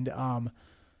does. And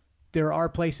there are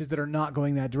places that are not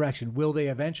going that direction. Will they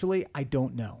eventually? I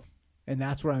don't know. And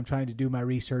that's where I'm trying to do my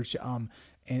research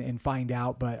and find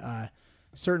out. But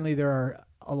certainly there are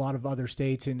a lot of other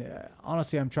states. And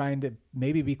honestly, I'm trying to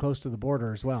maybe be close to the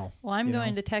border as well. Well, I'm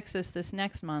going to Texas this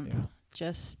next month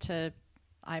just to...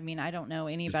 I mean, I don't know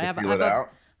anybody.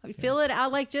 Feel it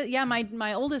out. Like,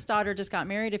 my oldest daughter just got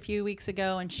married a few weeks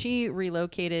ago, and she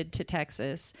relocated to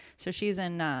Texas. So she's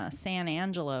in San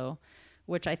Angelo,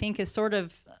 which I think is sort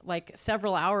of like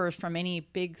several hours from any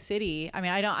big city. I mean,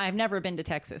 I've never been to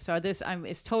Texas, so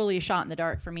it's totally a shot in the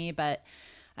dark for me. But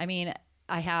I mean,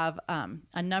 I have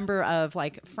a number of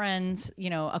like friends,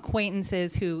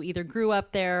 acquaintances who either grew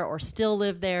up there or still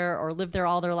live there or lived there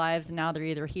all their lives. And now they're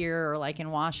either here or like in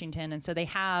Washington. And so they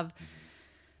have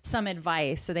some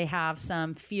advice. So they have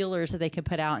some feelers that they could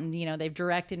put out, and, they've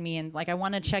directed me. And like, I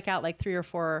want to check out like 3 or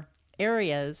 4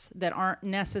 areas that aren't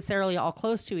necessarily all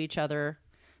close to each other.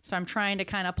 So I'm trying to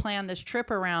kind of plan this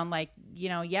trip around like,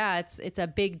 it's a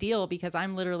big deal because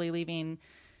I'm literally leaving.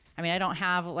 I mean, I don't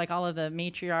have like all of the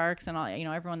matriarchs and all,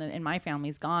 everyone in my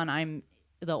family's gone. I'm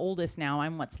the oldest now.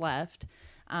 I'm what's left.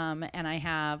 And I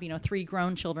have, 3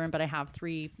 grown children, but I have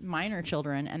 3 minor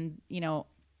children. And,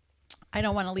 I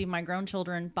don't want to leave my grown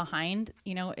children behind.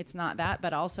 It's not that,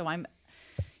 but also my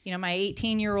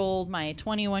 18-year-old, my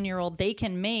 21-year-old, they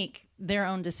can make their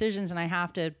own decisions. And I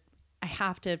have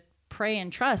to pray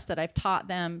and trust that I've taught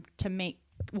them to make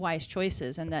wise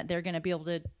choices and that they're going to be able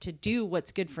to do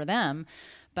what's good for them.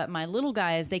 But my little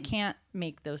guys, they can't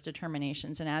make those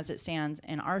determinations. And as it stands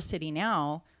in our city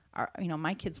now,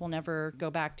 my kids will never go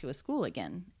back to a school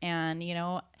again. And,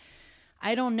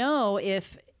 I don't know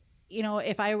if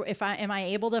am I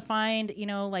able to find,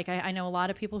 like I know a lot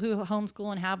of people who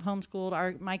homeschool and have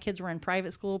homeschooled. My kids were in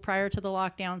private school prior to the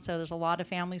lockdown. So there's a lot of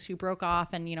families who broke off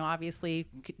and, obviously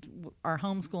are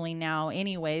homeschooling now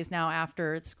anyways, now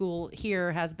after school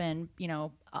here has been,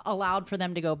 allowed for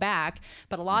them to go back.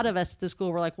 But a lot of us at the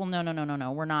school were like, well,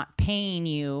 no. We're not paying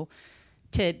you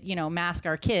to, mask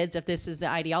our kids. If this is the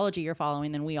ideology you're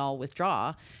following, then we all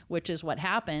withdraw, which is what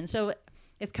happened. So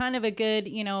it's kind of a good,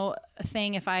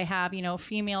 thing if I have,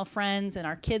 female friends and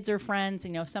our kids are friends,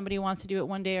 and, somebody wants to do it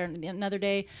one day or another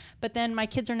day, but then my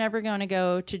kids are never going to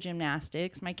go to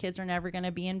gymnastics. My kids are never going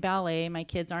to be in ballet. My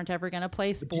kids aren't ever going to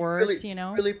play sports, Do you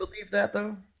really believe that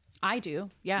though? I do.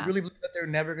 Yeah. You really believe that they're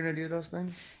never going to do those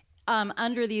things?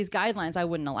 Under these guidelines, I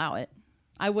wouldn't allow it.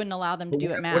 I wouldn't allow them to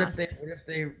do it masked.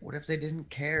 What if they didn't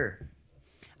care?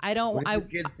 I don't. What if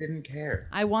your kids didn't care?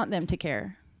 I want them to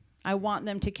care. I want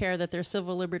them to care that their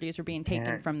civil liberties are being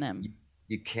taken from them.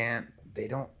 You can't. They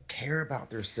don't care about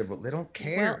their civil. They don't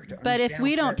care. Well, but if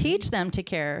we don't teach them to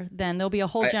care, then there'll be a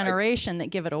whole generation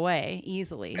that give it away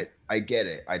easily. I get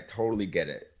it. I totally get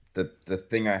it. The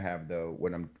thing I have though,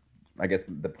 I guess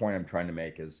the point I'm trying to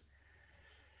make is,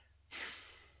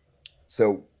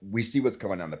 so we see what's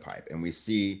coming down the pipe, and we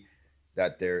see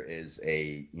that there is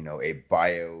a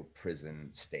bio prison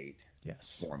state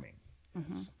forming,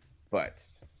 but.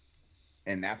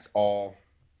 And that's all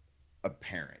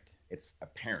apparent. It's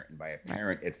apparent. And by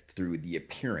apparent, it's through the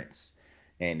appearance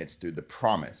and it's through the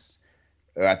promise.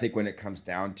 I think when it comes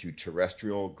down to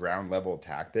terrestrial ground level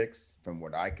tactics, from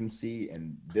what I can see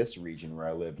in this region where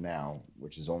I live now,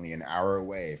 which is only an hour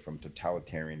away from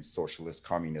totalitarian socialist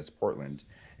communist Portland,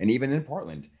 and even in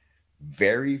Portland,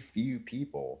 very few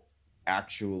people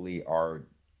actually are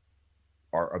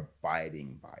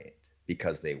abiding by it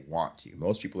because they want to.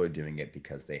 Most people are doing it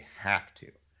because they have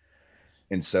to.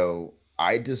 And so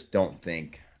I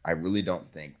really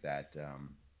don't think that,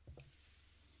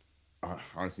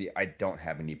 honestly, I don't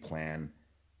have any plan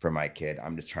for my kid.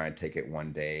 I'm just trying to take it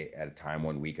one day at a time,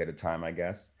 1 week at a time, I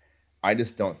guess. I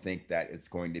just don't think that it's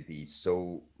going to be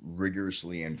so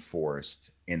rigorously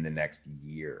enforced in the next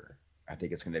year. I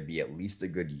think it's going to be at least a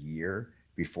good year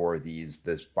before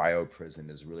this bio prison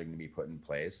is really going to be put in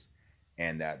place.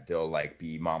 and that they'll like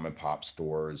be mom and pop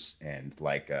stores and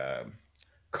like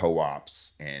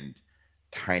co-ops and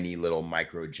tiny little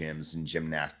micro gyms and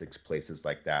gymnastics places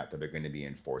like that are going to be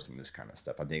enforcing this kind of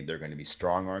stuff. I think they're going to be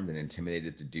strong-armed and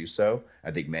intimidated to do so.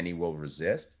 I think many will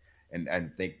resist, and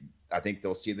I think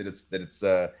they'll see that it's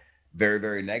very,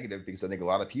 very negative, because I think a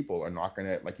lot of people are not going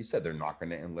to, like you said, they're not going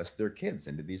to enlist their kids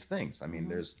into these things. I mean,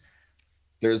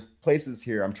 there's places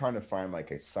here. I'm trying to find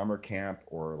like a summer camp,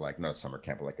 or like not a summer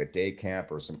camp, but like a day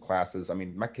camp or some classes. I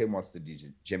mean, my kid wants to do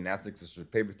gymnastics. It's her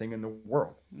favorite thing in the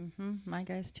world. Mm-hmm. My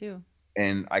guys too.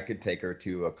 And I could take her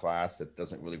to a class that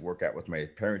doesn't really work out with my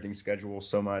parenting schedule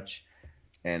so much,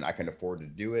 and I can afford to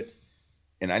do it.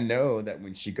 And I know that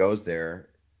when she goes there,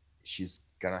 she's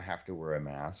going to have to wear a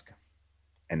mask,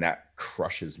 and that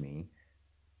crushes me.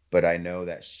 But I know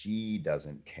that she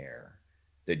doesn't care.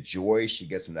 The joy she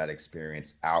gets from that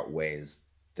experience outweighs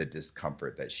the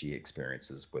discomfort that she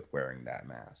experiences with wearing that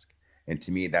mask. And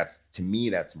to me, that's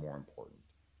more important.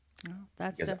 Oh,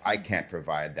 that's because I can't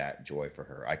provide that joy for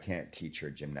her. I can't teach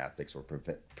her gymnastics or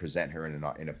present her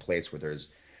in a place where there's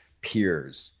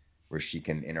peers where she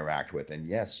can interact with. And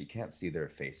yes, she can't see their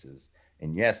faces.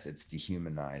 And yes, it's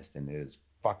dehumanized and it is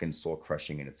fucking soul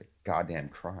crushing and it's a goddamn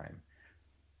crime.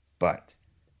 But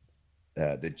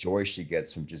the joy she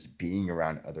gets from just being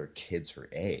around other kids her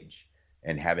age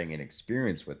and having an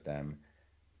experience with them,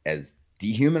 as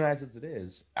dehumanized as it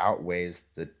is, outweighs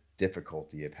the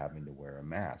difficulty of having to wear a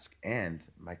mask. And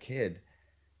my kid,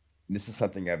 this is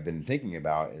something I've been thinking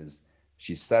about, is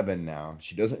she's 7 now.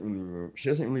 She doesn't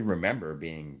really remember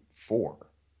being 4.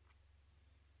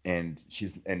 And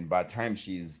by the time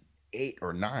she's 8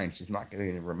 or 9, she's not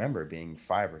going to remember being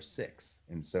 5 or 6.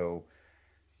 And so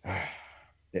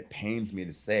it pains me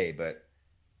to say, but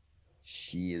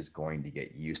she is going to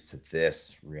get used to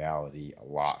this reality a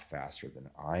lot faster than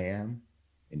I am.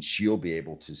 And she'll be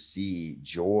able to see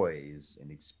joys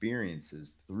and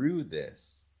experiences through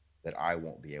this that I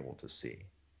won't be able to see.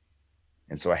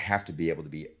 And so I have to be able to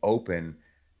be open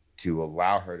to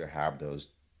allow her to have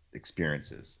those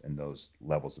experiences and those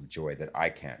levels of joy that I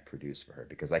can't produce for her,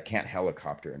 because I can't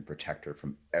helicopter and protect her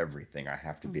from everything. I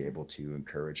have to be able to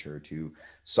encourage her to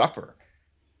suffer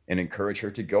and encourage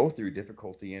her to go through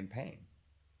difficulty and pain.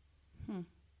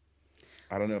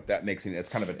 I don't know if that makes any. It's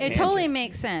kind of a tangent. It totally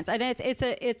makes sense. And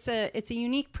it's a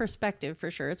unique perspective for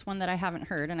sure. It's one that I haven't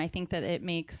heard, and I think that it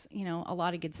makes a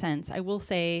lot of good sense. I will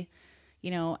say,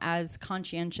 as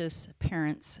conscientious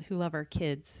parents who love our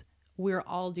kids, we're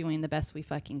all doing the best we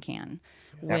fucking can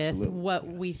with what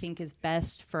we think is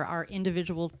best for our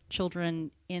individual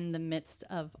children in the midst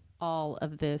of all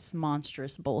of this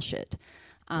monstrous bullshit.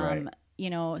 Right.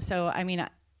 So I mean,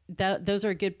 those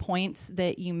are good points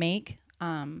that you make.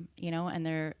 And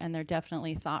they're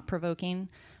definitely thought provoking.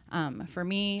 For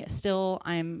me, still,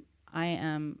 I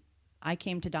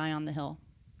came to die on the hill.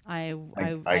 I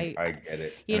get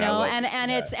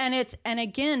it. And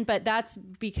again, but that's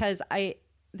because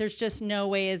there's just no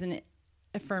way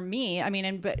for me. I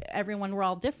mean, but everyone, we're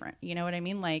all different. You know what I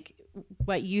mean? Like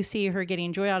what you see her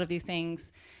getting joy out of these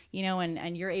things,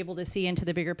 and you're able to see into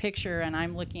the bigger picture, and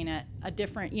I'm looking at a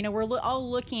different, we're all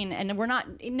looking, and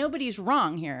nobody's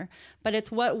wrong here, but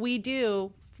it's what we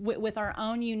do with our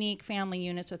own unique family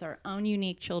units, with our own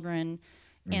unique children,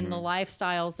 in the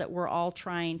lifestyles that we're all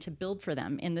trying to build for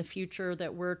them in the future,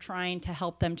 that we're trying to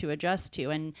help them to adjust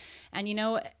to. And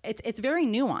it's very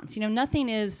nuanced. Nothing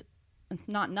is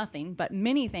not nothing, but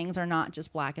many things are not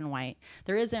just black and white.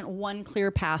 There isn't one clear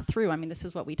path through. I mean, this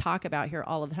is what we talk about here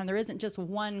all of the time. There isn't just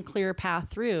one clear path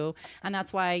through. And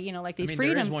that's why, like these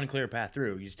freedoms. There is one clear path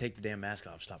through. You just take the damn mask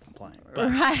off, stop complying.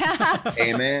 Right.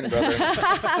 Amen, brother.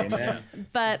 Amen.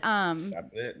 But,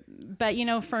 that's it.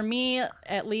 But, for me,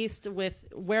 at least with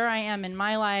where I am in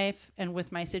my life and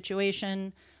with my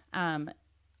situation,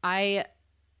 my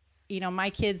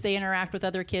kids, they interact with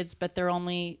other kids, but they're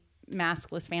only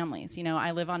maskless families.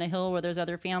 I live on a hill where there's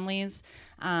other families,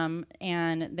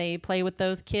 and they play with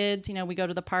those kids. We go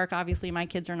to the park. Obviously, my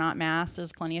kids are not masked.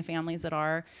 There's plenty of families that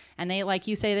are, and they, like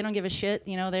you say, they don't give a shit.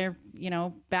 They're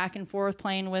back and forth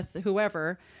playing with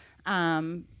whoever.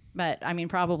 But I mean,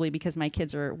 probably because my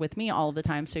kids are with me all the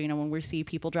time. So, when we see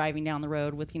people driving down the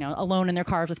road with, alone in their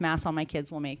cars with masks on, my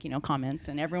kids will make, comments,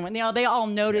 and everyone, they all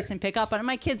notice and pick up on it.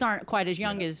 My kids aren't quite as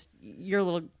young as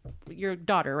your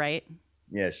daughter, right?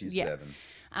 Yeah, she's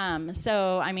 7.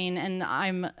 So, I mean, and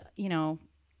I'm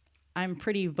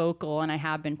pretty vocal, and I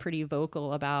have been pretty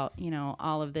vocal about,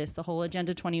 all of this, the whole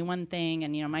Agenda 21 thing.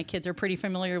 And, my kids are pretty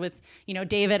familiar with,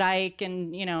 David Icke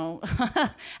and,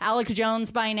 Alex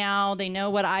Jones by now. They know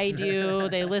what I do.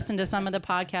 They listen to some of the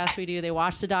podcasts we do. They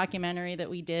watch the documentary that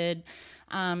we did.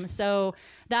 So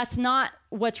that's not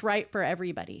what's right for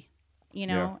everybody, you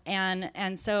know?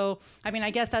 And so, I mean,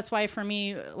 I guess that's why for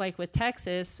me, like with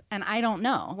Texas, and I don't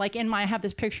know, like I have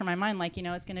this picture in my mind, like, you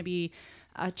know, it's going to be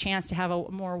a chance to have a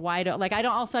more wide, like I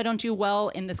don't do well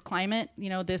in this climate, you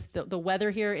know, the weather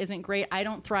here isn't great. I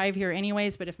don't thrive here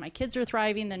anyways, but if my kids are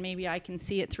thriving, then maybe I can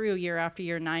see it through year after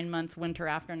year, 9-month winter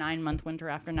after 9-month winter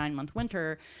after 9-month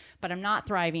winter, but I'm not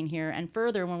thriving here. And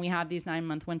further, when we have these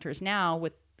 9-month winters now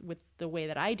with the way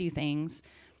that I do things,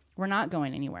 we're not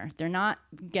going anywhere. They're not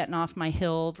getting off my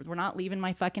hill. We're not leaving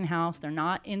my fucking house. They're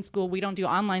not in school. We don't do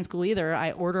online school either.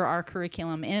 I order our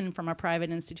curriculum in from a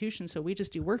private institution, so we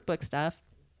just do workboook stuff.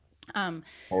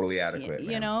 Totally adequate,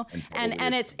 you know,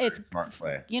 and it's smart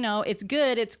play. You know, it's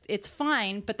good. It's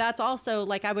fine, but that's also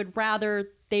like I would rather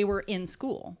they were in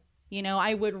school. You know,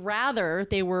 I would rather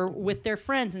they were with their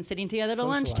friends and sitting together at a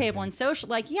lunch table and social.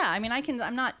 Like, yeah, I mean,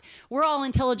 we're all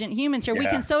intelligent humans here. Yeah. We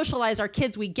can socialize our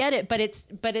kids. We get it,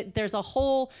 but there's a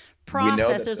whole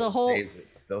process. There's a whole.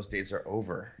 Those days are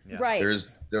over. Yeah. Right.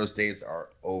 Those days are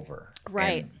over.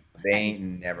 Right. And they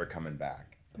ain't never coming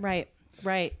back. Right.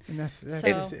 Right. And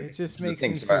it just makes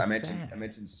me so I sad.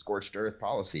 mentioned scorched earth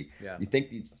policy. Yeah. You think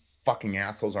these fucking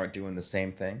assholes aren't doing the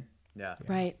same thing? Yeah.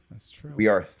 Right. That's true. We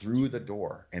are through the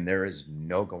door and there is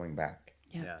no going back.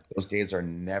 Yep. Yeah. Those days are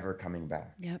never coming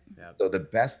back. Yep. So the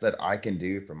best that I can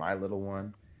do for my little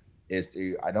one is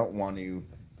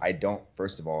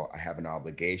first of all, I have an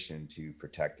obligation to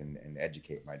protect and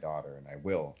educate my daughter, and I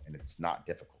will, and it's not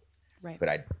difficult. Right. But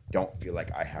I don't feel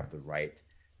like I have the right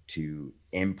to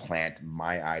implant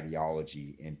my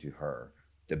ideology into her.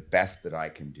 The best that I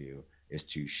can do is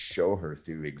to show her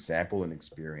through example and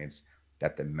experience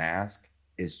that the mask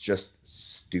is just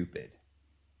stupid.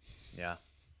 Yeah.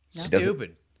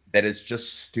 Stupid. That it's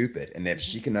just stupid. And if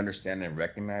she can understand and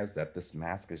recognize that this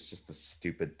mask is just a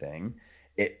stupid thing,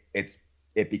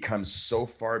 it becomes so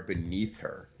far beneath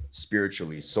her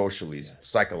spiritually, socially,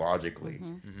 psychologically,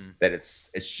 that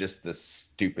it's just the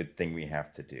stupid thing we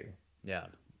have to do. Yeah.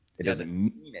 It doesn't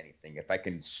mean anything. If I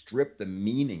can strip the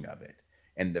meaning of it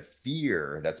and the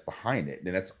fear that's behind it,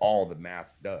 then that's all the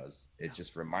mask does. It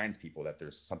just reminds people that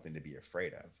there's something to be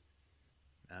afraid of.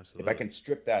 Absolutely. If I can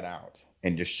strip that out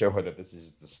and just show her that this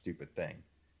is just a stupid thing,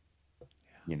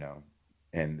 you know,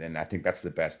 and then I think that's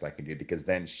the best I can do, because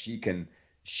then she can,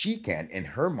 in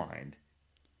her mind,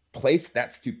 place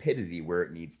that stupidity where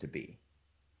it needs to be.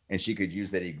 And she could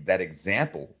use that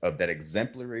example of the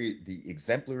exemplary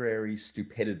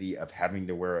stupidity of having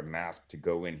to wear a mask to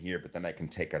go in here, but then I can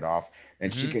take it off.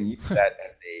 And she can use that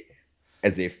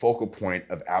as a focal point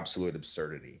of absolute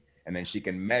absurdity. And then she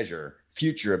can measure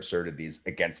future absurdities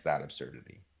against that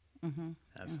absurdity.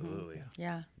 Absolutely.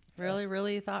 Yeah. Really,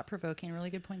 really thought-provoking.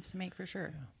 Really good points to make for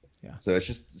sure. Yeah. So it's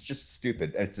just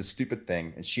stupid. It's a stupid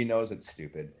thing, and she knows it's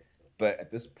stupid. But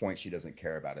at this point, she doesn't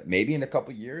care about it. Maybe in a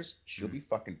couple years, she'll be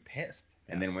fucking pissed.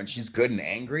 And then when she's good and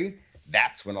angry,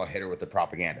 that's when I'll hit her with the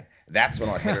propaganda. That's when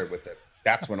I'll hit her with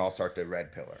that's when I'll start to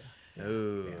red pill her.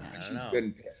 Ooh, She's good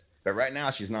and pissed. But right now,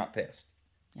 she's not pissed.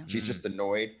 Yeah. She's just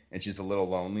annoyed, and she's a little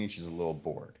lonely, and she's a little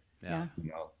bored. Yeah.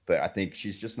 You know, but I think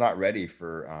she's just not ready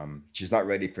for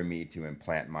me to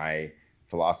implant my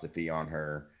philosophy on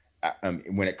her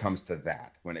when it comes to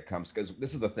that. Because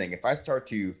this is the thing. If I start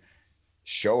to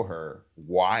show her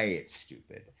why it's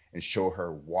stupid and show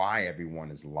her why everyone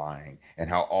is lying and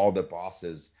how all the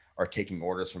bosses are taking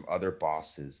orders from other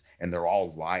bosses and they're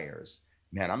all liars,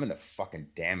 man, I'm going to fucking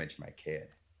damage my kid.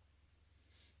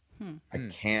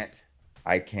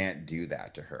 I can't do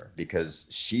that to her, because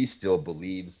she still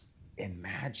believes in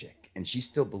magic and she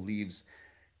still believes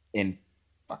in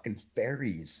fucking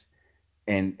fairies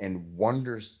and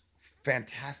wonders,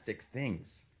 fantastic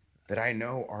things that I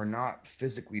know are not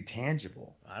physically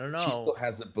tangible. I don't know. She still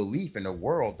has a belief in a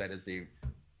world that is a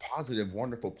positive,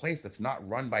 wonderful place that's not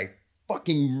run by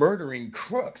fucking murdering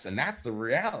crooks. And that's the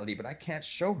reality, but I can't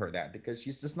show her that because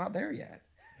she's just not there yet.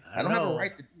 I don't have a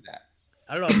right to do that.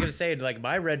 I don't know. I was going to say, like,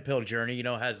 my red pill journey, you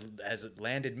know, has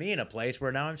landed me in a place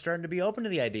where now I'm starting to be open to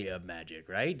the idea of magic,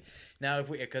 right? Now,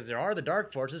 because there are the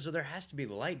dark forces, so there has to be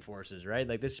the light forces, right?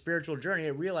 Like this spiritual journey,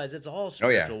 I realize it's all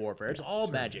spiritual warfare. It's all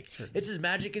magic. It's as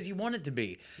magic as you want it to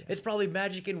be. It's probably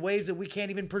magic in ways that we can't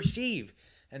even perceive.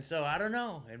 And so I don't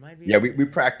know. It might be. Yeah, we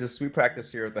practice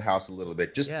here at the house a little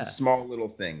bit. Just the small little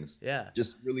things. Yeah.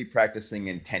 Just really practicing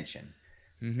intention.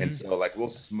 And so, like, we'll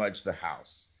smudge the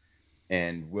house.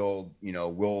 And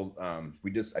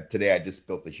today I just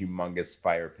built a humongous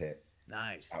fire pit.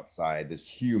 Nice. Outside, this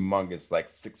humongous, like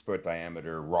 6-foot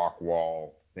diameter rock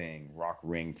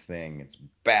ring thing. It's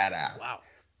badass. Wow.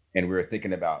 And we were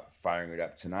thinking about firing it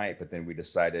up tonight, but then we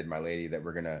decided, my lady, that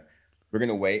we're gonna we're going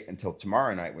to wait until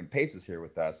tomorrow night when Pace is here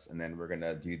with us, and then we're going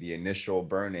to do the initial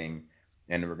burning,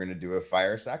 and we're going to do a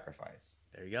fire sacrifice.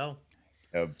 There you go.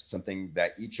 Of something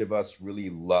that each of us really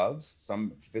loves,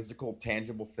 some physical,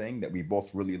 tangible thing that we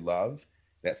both really love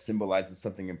that symbolizes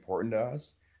something important to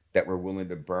us that we're willing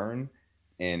to burn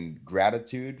in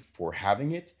gratitude for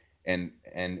having it and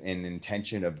an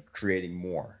intention of creating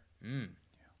more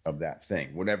of that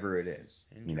thing, whatever it is,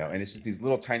 you know. And it's just these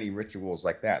little tiny rituals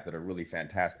like that that are really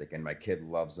fantastic. And my kid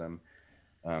loves them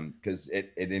because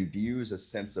it imbues a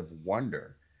sense of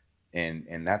wonder.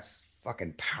 And that's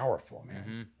fucking powerful,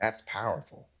 man. That's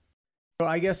powerful. So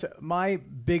I guess my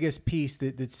biggest piece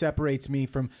that separates me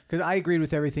from, because I agreed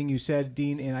with everything you said,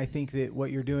 Dean, and I think that what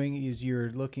you're doing is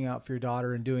you're looking out for your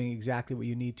daughter and doing exactly what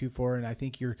you need to for her. And I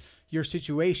think your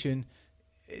situation,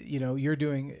 you know, you're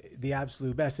doing the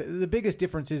absolute best. The biggest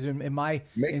difference is in my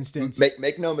instance.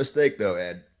 Make no mistake though,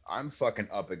 Ed. I'm fucking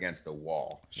up against the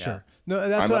wall. Sure. Yeah. No,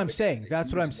 that's what I'm saying.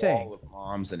 That's what I'm saying. Wall of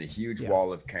moms and a huge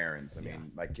wall of Karens. I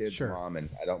mean, my kid's mom, and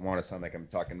I don't want to sound like I'm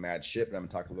talking mad shit, but I'm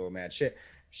talking a little mad shit.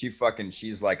 She's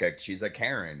a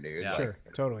Karen, dude. Yeah. Sure,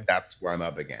 totally. That's where I'm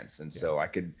up against. And so I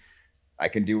can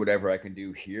do whatever I can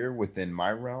do here within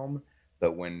my realm.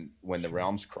 But when the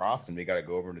realms cross and we got to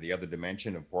go over into the other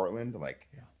dimension of Portland, like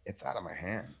it's out of my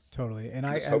hands. Totally. And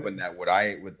I'm hoping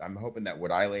that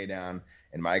what I lay down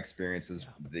in my experiences,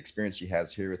 the experience she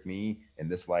has here with me in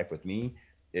this life with me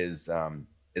is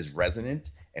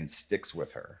resonant and sticks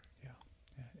with her.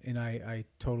 And I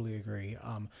totally agree.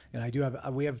 And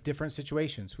we have different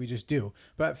situations. We just do.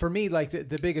 But for me, like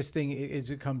the biggest thing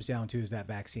is it comes down to is that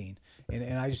vaccine.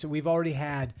 And we've already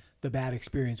had the bad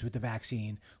experience with the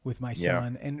vaccine with my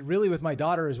son and really with my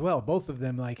daughter as well. Both of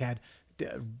them like had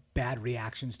bad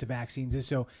reactions to vaccines. And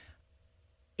so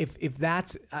if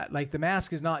that's like the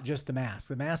mask is not just the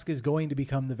mask is going to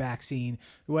become the vaccine,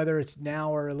 whether it's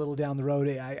now or a little down the road.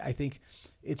 I think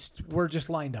we're just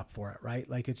lined up for it, right?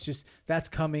 Like it's just, that's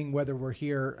coming whether we're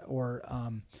here or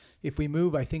if we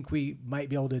move, I think we might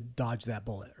be able to dodge that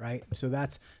bullet, right? So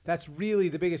that's really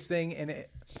the biggest thing.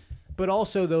 But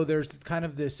also though, there's kind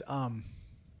of this,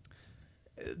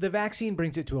 the vaccine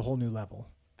brings it to a whole new level.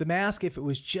 The mask, if it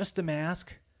was just the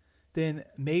mask, then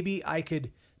maybe I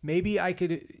could,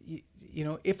 you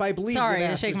know, if I believe. Sorry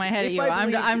to shake my head at you.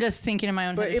 I'm just thinking in my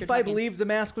own head. But if I believe the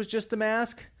mask was just the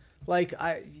mask, like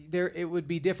it would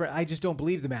be different. I just don't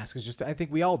believe the mask is just. I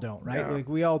think we all don't, right? No. Like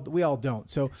we all don't.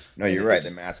 So no, you're right. The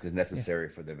mask is necessary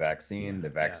for the vaccine. The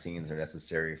vaccines are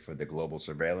necessary for the global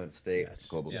surveillance state. Yes.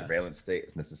 Global surveillance state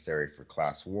is necessary for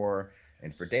class war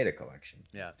and for data collection.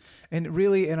 Yeah. And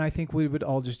really, and I think we would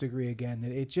all just agree again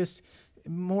that it just,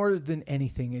 more than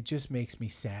anything, it just makes me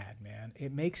sad, man.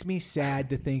 It makes me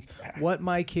sad to think what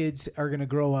my kids are going to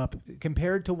grow up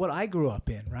compared to what I grew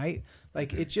up in, right?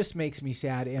 Like it just makes me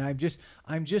sad. And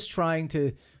I'm just trying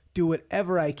to do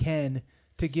whatever I can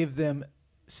to give them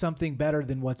something better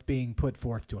than what's being put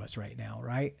forth to us right now,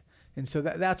 right? And so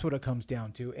that's what it comes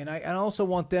down to. And I also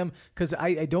want them, because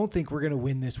I don't think we're going to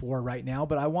win this war right now,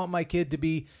 but I want my kid to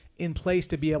be in place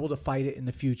to be able to fight it in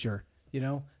the future. You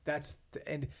know,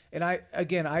 and I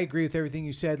agree with everything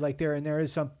you said, like there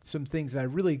is some things that I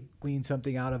really glean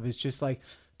something out of is just like,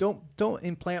 don't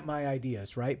implant my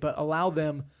ideas, right? But allow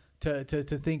them to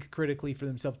think critically for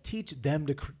themselves. Teach them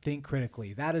to think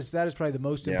critically. That is probably the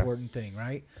most important thing,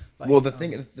 right? Like, well, the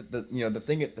thing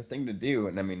to do,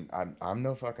 and I mean, I'm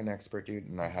no fucking expert, dude,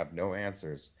 and I have no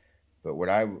answers. But what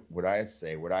I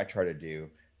try to do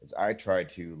is I try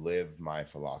to live my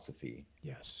philosophy.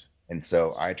 Yes. And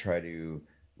so I try to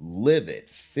live it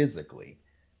physically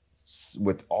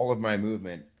with all of my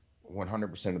movement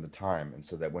 100% of the time. And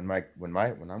so that when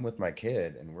I'm with my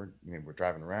kid and we're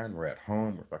driving around, we're at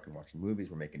home, we're fucking watching movies,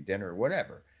 we're making dinner,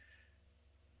 whatever,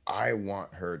 I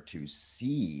want her to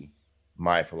see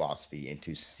my philosophy and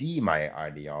to see my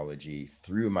ideology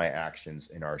through my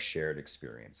actions in our shared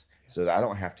experience. Yes. So that I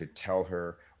don't have to tell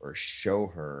her or show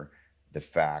her the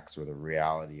facts or the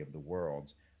reality of the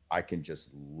world. I can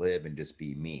just live and just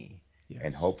be me. Yes.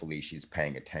 And hopefully she's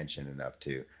paying attention enough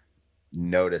to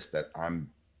notice that I'm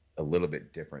a little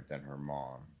bit different than her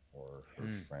mom or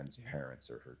her friend's parents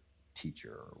or her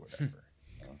teacher or whatever.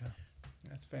 You know?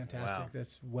 That's fantastic. Wow.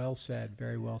 That's well said.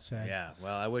 Very well said. Yeah.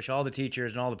 Well, I wish all the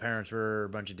teachers and all the parents were a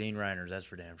bunch of Dean Reiners. That's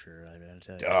for damn sure. I gotta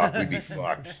tell you. Oh, we'd be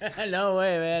fucked. No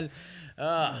way, man.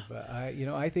 But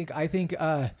I think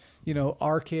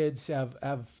our kids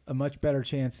have a much better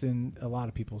chance than a lot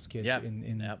of people's kids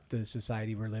in the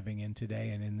society we're living in today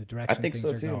and in the direction I think things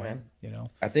so are too, going. man. You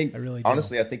know, I think really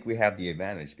honestly, I think we have the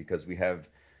advantage because we have,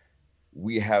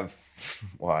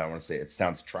 well, I don't want to say it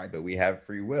sounds trite, but we have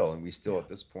free will, and we still at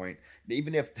this point,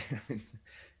 even if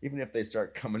even if they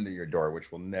start coming to your door,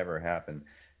 which will never happen,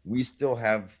 we still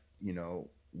have,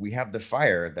 we have the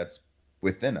fire that's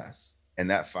within us, and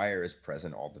that fire is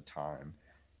present all the time.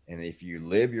 And if you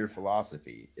live your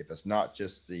philosophy, if it's not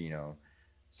just the,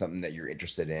 something that you're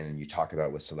interested in and you talk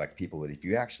about with select people, but if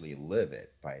you actually live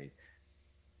it by,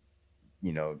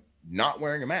 not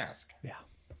wearing a mask,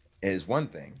 is one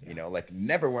thing, like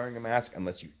never wearing a mask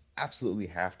unless you absolutely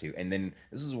have to. And then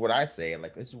this is what I say,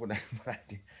 like, this is what I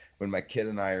do when my kid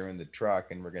and I are in the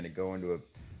truck and we're going to go into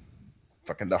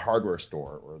the hardware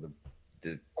store or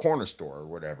the corner store or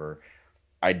whatever.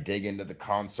 I dig into the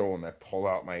console and I pull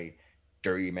out my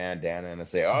dirty bandana and I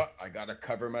say, oh, I got to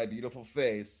cover my beautiful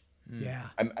face. Yeah.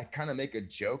 I kind of make a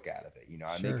joke out of it.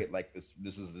 I make it like this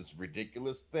is this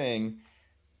ridiculous thing,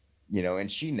 and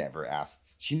she never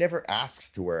asks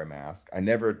to wear a mask. I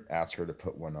never ask her to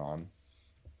put one on.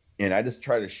 And I just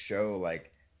try to show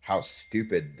like how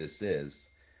stupid this is.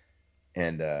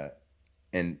 And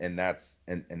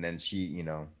then she,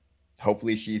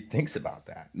 hopefully she thinks about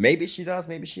that. Maybe she does,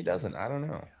 maybe she doesn't. I don't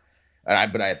know.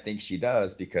 But I think she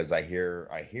does because I hear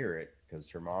it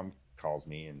because her mom calls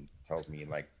me and tells me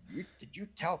like, did you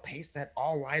tell Pace that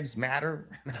all lives matter?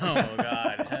 Oh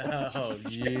God. Oh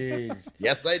jeez.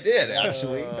 Yes, I did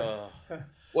actually.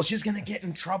 Well, she's going to get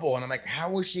in trouble. And I'm like,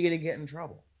 how was she going to get in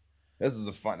trouble? That was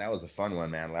a fun one,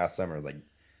 man. Last summer, like,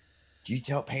 do you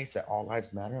tell Pace that all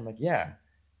lives matter? I'm like, yeah.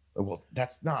 Well,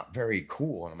 that's not very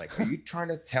cool. And I'm like, are you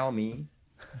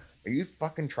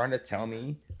fucking trying to tell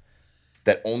me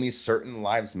that only certain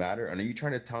lives matter? And are you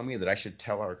trying to tell me that I should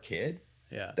tell our kid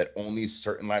that only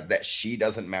certain lives, that she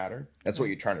doesn't matter? That's what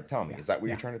you're trying to tell me. Is that what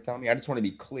you're trying to tell me? I just want to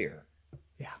be clear.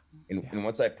 Yeah. And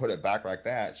once I put it back like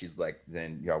that, she's like,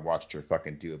 then I watched her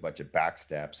fucking do a bunch of back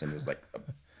steps and it was like,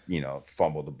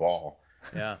 fumble the ball.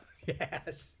 Yeah.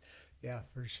 Yes. Yeah,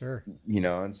 for sure.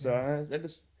 And so I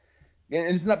just,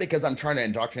 and it's not because I'm trying to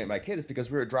indoctrinate my kid. It's because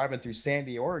we were driving through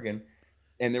Sandy, Oregon,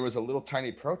 and there was a little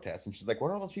tiny protest. And she's like, what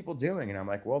are all those people doing? And I'm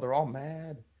like, well, they're all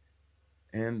mad.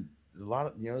 And a lot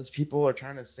of, those people are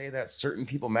trying to say that certain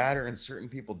people matter and certain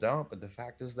people don't. But the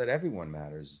fact is that everyone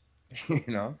matters.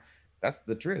 That's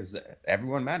the truth.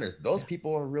 Everyone matters. Those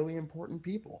people are really important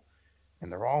people.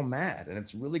 And they're all mad. And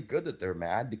it's really good that they're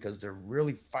mad because they're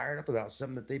really fired up about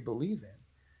something that they believe in.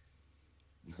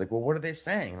 He's like, well, what are they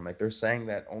saying? I'm like, they're saying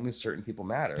that only certain people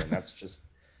matter. And that's just,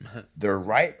 they're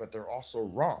right, but they're also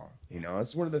wrong.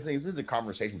 It's one of the things, these are the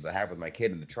conversations I have with my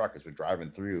kid in the truck as we're driving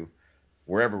through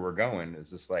wherever we're going.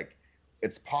 It's just like,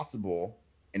 it's possible,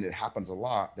 and it happens a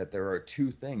lot, that there are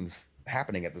two things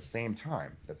happening at the same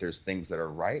time, that there's things that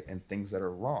are right and things that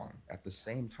are wrong at the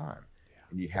same time.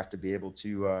 And you have to be able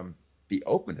to be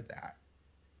open to that.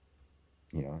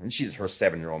 And she's her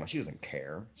 7-year-old, she doesn't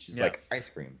care. She's like, ice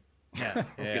cream. Yeah.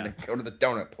 We're gonna go to the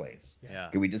donut place. Yeah.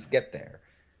 Can we just get there?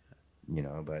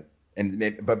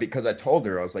 But because I told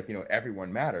her, I was like,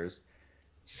 everyone matters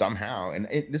somehow. And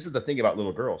this is the thing about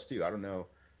little girls too. I don't know,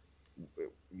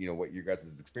 what your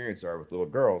guys' experience are with little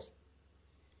girls,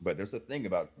 but there's a thing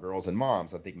about girls and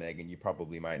moms. I think, Megan, you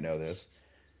probably might know this.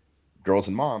 Girls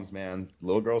and moms, man,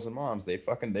 little girls and moms, they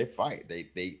fight.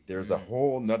 There's a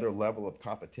whole nother level of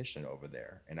competition over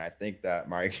there. And I think that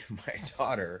my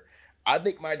daughter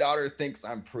thinks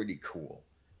I'm pretty cool,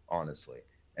 honestly.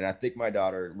 And I think my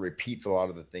daughter repeats a lot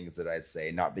of the things that I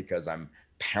say, not because I'm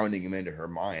pounding them into her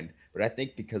mind, but I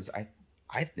think because I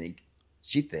think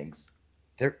she thinks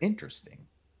they're interesting.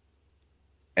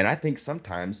 And I think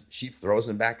sometimes she throws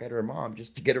them back at her mom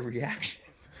just to get a reaction.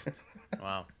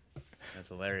 Wow. That's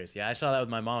hilarious. Yeah, I saw that with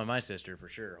my mom and my sister for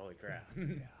sure. Holy crap.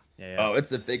 Yeah. Oh,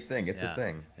 it's a big thing. It's a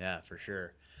thing. Yeah, for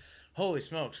sure. Holy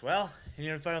smokes. Well,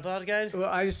 any final thoughts, guys?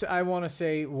 Well, I want to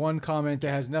say one comment that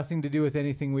has nothing to do with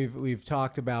anything we've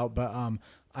talked about, but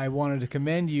I wanted to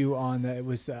commend you on it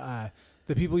was the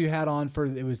people you had on for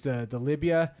it was the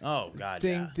Libya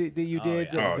thing that you did.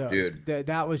 Yeah. Dude,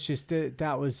 that was just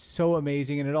that was so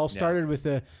amazing, and it all started with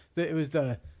it was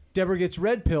the Deborah Gets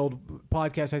Red Pilled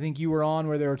podcast. I think you were on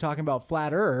where they were talking about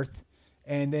flat Earth.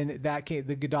 And then the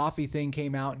Gaddafi thing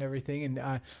came out and everything. And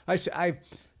I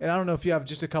don't know if you have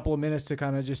just a couple of minutes to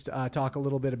kind of just talk a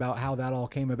little bit about how that all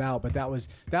came about. But that was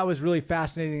really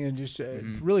fascinating and just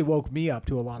really woke me up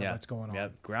to a lot of what's going on. Yeah,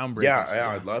 groundbreaking. Yeah,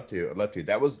 I'd love to.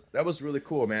 That was really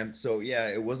cool, man. So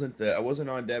yeah, it wasn't. I wasn't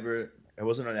on Deborah. I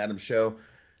wasn't on Adam's show.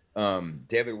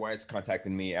 David Weiss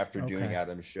contacted me after doing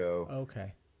Adam's show.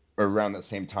 Okay. Around that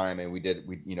same time, and he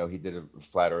did a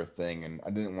flat Earth thing, and I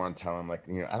didn't want to tell him I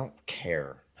don't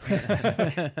care.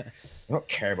 I don't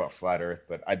care about flat Earth,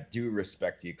 but I do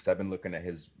respect you because I've been looking at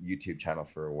his YouTube channel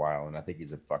for a while, and I think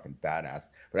he's a fucking badass.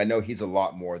 But I know he's a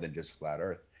lot more than just flat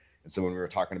Earth. And so when we were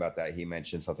talking about that, he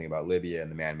mentioned something about Libya and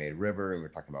the man-made river, and we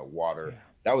were talking about water.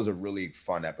 That was a really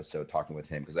fun episode talking with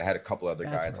him, because I had a couple other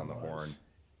guys on the horn.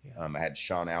 I had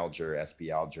Sean Alger, SB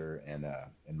Alger, and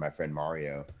my friend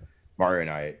Mario.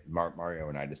 Mario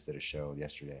and I just did a show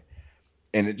yesterday,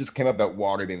 and it just came up about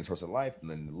water being the source of life, and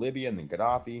then Libya, and then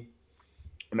Gaddafi.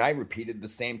 And I repeated the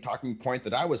same talking point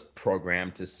that I was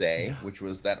programmed to say, which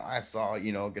was that I saw,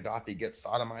 Gaddafi get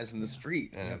sodomized in the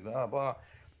street and blah, blah.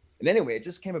 And anyway, it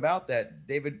just came about that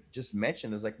David just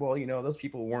mentioned, is like, well, those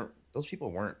people were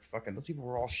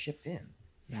all shipped in.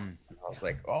 Yeah. And I was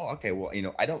like, oh, okay, well,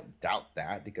 I don't doubt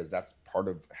that, because that's part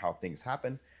of how things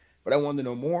happen. But I wanted to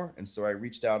know more. And so I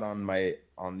reached out on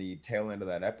the tail end of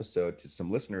that episode to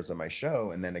some listeners on my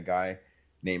show. And then a guy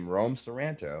named Rome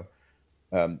Sorrento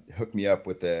hooked me up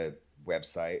with the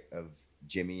website of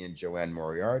Jimmy and Joanne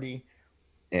Moriarty,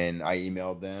 and I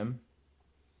emailed them,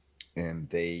 and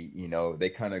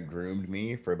they kind of groomed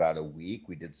me for about a week.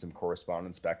 We did some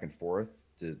correspondence back and forth.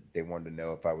 They wanted to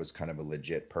know if I was kind of a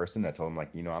legit person. I told them,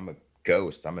 like, I'm a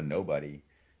ghost, I'm a nobody,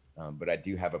 but I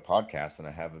do have a podcast, and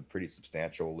I have a pretty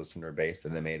substantial listener base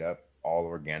that I made up all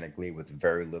organically with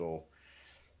very little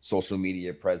social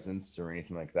media presence or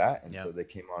anything like that. And so they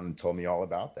came on and told me all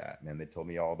about that, man. They told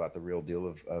me all about the real deal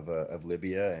of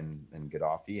Libya and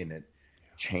Gaddafi, and it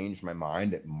changed my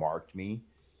mind. It marked me.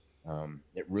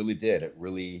 It really did. It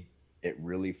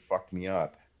really fucked me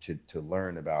up to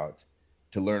learn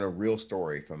a real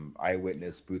story from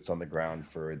eyewitness boots on the ground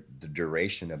for the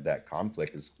duration of that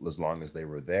conflict, as long as they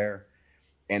were there.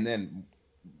 And then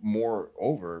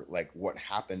moreover, like, what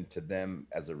happened to them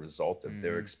as a result of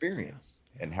their experience,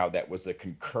 and how that was a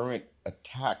concurrent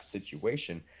attack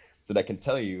situation that I can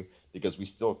tell you, because we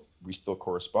still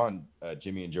correspond.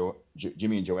 Jimmy and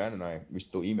Joanne and I, we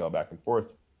still email back and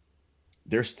forth.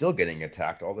 They're still getting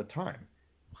attacked all the time.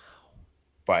 Wow.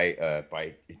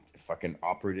 By fucking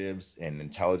operatives and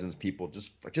intelligence people.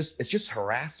 Just it's just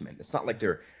harassment. It's not like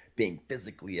they're being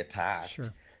physically attacked,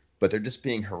 but they're just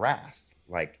being harassed.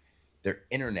 Like, their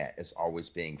internet is always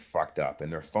being fucked up,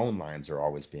 and their phone lines are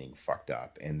always being fucked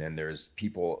up. And then there's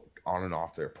people on and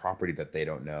off their property that they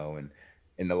don't know.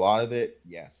 And a lot of it,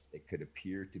 yes, it could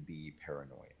appear to be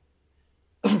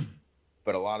paranoia,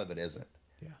 but a lot of it isn't.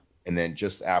 Yeah. And then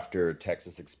just after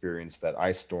Texas experienced that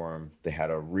ice storm, they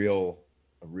had a real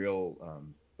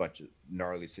bunch of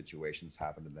gnarly situations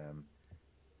happen to them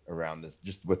around this,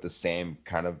 just with the same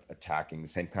kind of attacking, the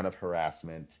same kind of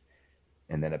harassment.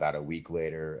 And then about a week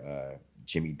later,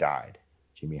 Jimmy died.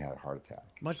 Jimmy had a heart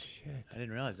attack. What? Shit. I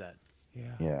didn't realize that.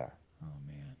 Yeah. Oh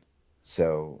man.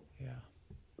 So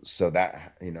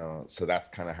that, so that's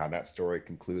kind of how that story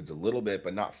concludes a little bit,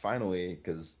 but not finally,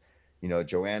 because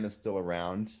Joanne is still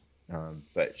around,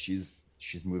 but she's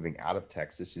moving out of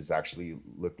Texas. She's actually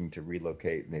looking to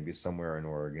relocate, maybe somewhere in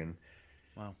Oregon.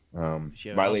 Wow.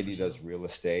 My lady does real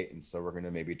estate, and so we're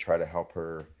gonna maybe try to help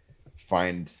her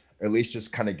find, or at least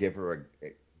just kind of give her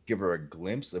a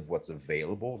glimpse of what's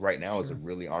available right now. Is a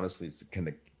really, honestly, it's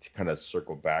kind of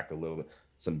circle back a little bit,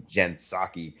 some Jen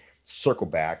Psaki circle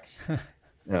back to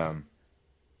what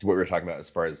we were talking about as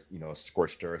far as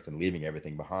scorched earth and leaving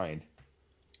everything behind.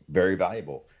 Very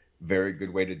valuable, very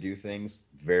good way to do things.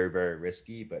 Very, very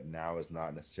risky, but now is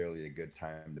not necessarily a good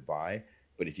time to buy.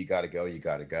 But if you got to go, you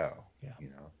got to go.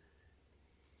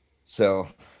 So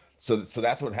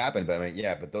that's what happened. But I mean,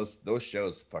 but those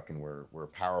shows fucking were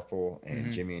powerful,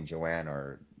 and Jimmy and Joanne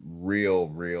are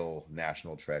real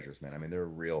national treasures, man. I mean, they're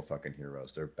real fucking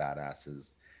heroes. They're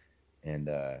badasses, and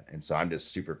so I'm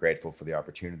just super grateful for the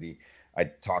opportunity. I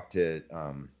talked to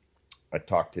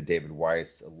David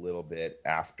Weiss a little bit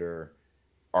after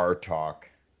our talk,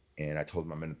 and I told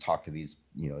him I'm going to talk to these,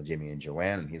 Jimmy and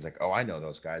Joanne, and he's like, "Oh, I know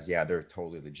those guys. Yeah, they're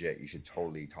totally legit. You should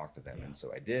totally talk to them." And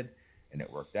so I did, and it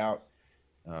worked out.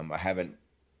 I haven't,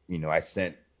 I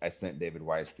sent David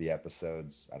Weiss the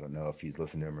episodes. I don't know if he's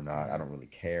listened to them or not. I don't really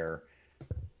care.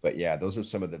 But yeah, those are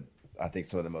some of the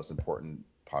most important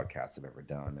podcasts I've ever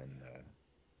done.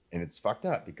 And it's fucked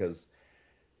up because,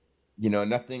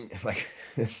 nothing like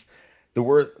the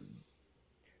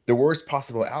worst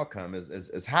possible outcome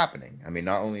is happening. I mean,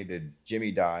 not only did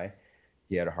Jimmy die,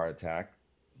 he had a heart attack.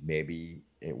 Maybe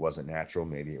it wasn't natural.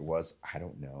 Maybe it was, I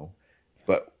don't know.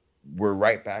 But we're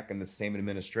right back in the same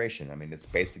administration. I mean, it's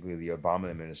basically the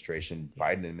Obama administration,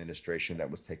 Biden administration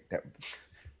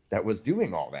that was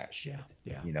doing all that shit.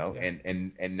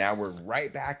 And now we're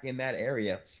right back in that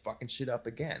area, fucking shit up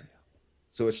again.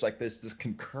 So it's like this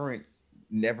concurrent,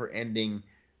 never-ending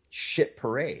shit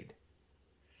parade.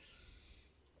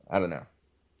 I don't know.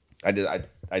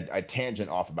 I tangent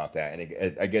off about that,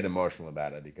 and I get emotional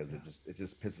about it because it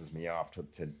just pisses me off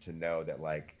to know that,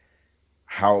 like,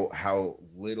 how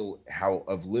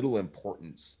of little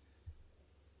importance,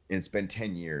 and it's been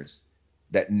 10 years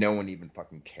that no one even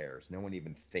fucking cares. No one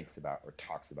even thinks about or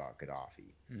talks about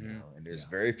Gaddafi. You know? And there's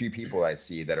very few people I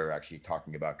see that are actually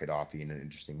talking about Gaddafi in an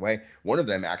interesting way. One of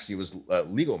them actually was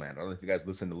Legal Man. I don't know if you guys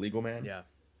listen to Legal Man. Yeah,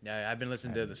 I've been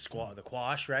listening to the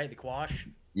Quash, right? The Quash.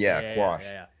 Yeah, Quash.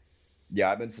 Yeah,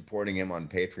 I've been supporting him on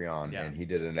Patreon, and he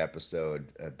did an episode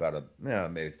about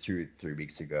maybe 3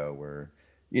 weeks ago where,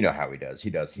 you know how he does.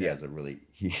 He has a really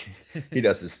he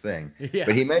does his thing.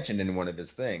 But he mentioned in one of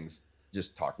his things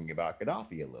just talking about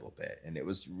Gaddafi a little bit, and it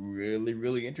was really,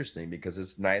 really interesting because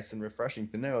it's nice and refreshing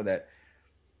to know that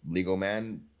Legal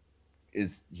Man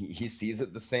he sees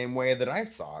it the same way that I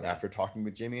saw it after talking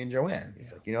with Jimmy and Joanne.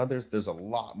 He's like, there's a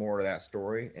lot more to that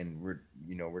story, and we're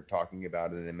talking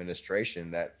about an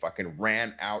administration that fucking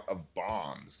ran out of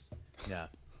bombs. Yeah.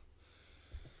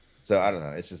 So I don't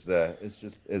know. It's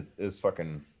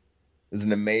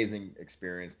an amazing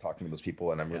experience talking to those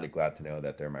people, and I'm really glad to know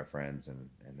that they're my friends, and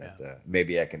that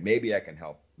maybe I can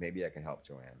help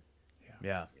Joanne.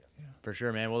 Yeah. For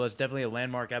sure, man. Well, it's definitely a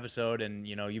landmark episode, and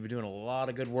you've been doing a lot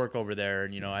of good work over there,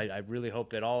 and I really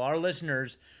hope that all our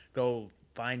listeners go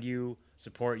find you,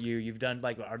 support you. You've done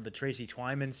the Tracy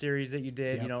Twyman series that you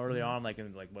did, early on, like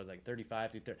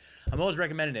 35 through 30. I'm always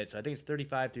recommending it, so I think it's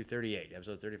 35 through 38,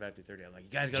 episodes 35 through 30. I'm like, you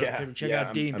guys gotta check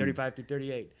out Dean 35 through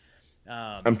 38.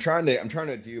 I'm trying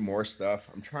to do more stuff.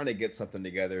 I'm trying to get something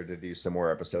together to do some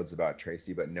more episodes about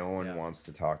Tracy, but no one wants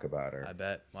to talk about her. I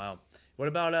bet. Wow. What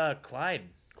about Clyde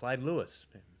Lewis?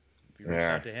 Have you reached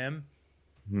out to him?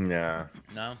 No.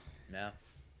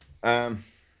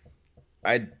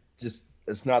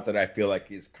 It's not that I feel like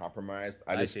he's compromised.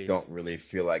 I just don't really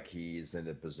feel like he's in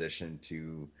a position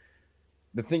to.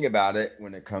 The thing about it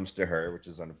when it comes to her, which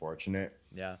is unfortunate,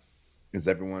 is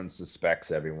everyone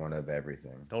suspects everyone of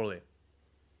everything. Totally.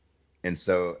 And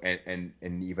so, and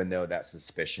even though that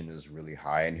suspicion is really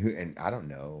high, and I don't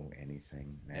know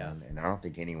anything, man, and I don't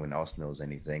think anyone else knows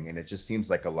anything, and it just seems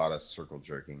like a lot of circle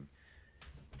jerking.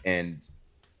 And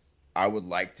I would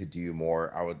like to do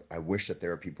more. I wish that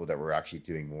there were people that were actually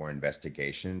doing more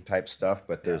investigation type stuff,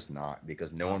 but there's not,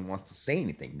 because no one wants to say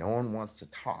anything. No one wants to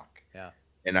talk. Yeah.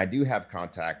 And I do have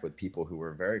contact with people who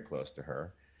were very close to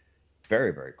her,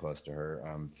 very, very close to her,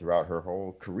 throughout her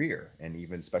whole career, and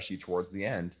even especially towards the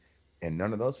end. And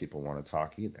none of those people want to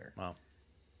talk either. Wow.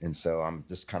 And so I'm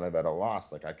just kind of at a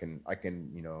loss. Like I can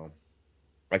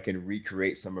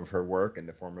recreate some of her work in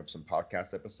the form of some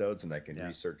podcast episodes, and I can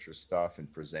research her stuff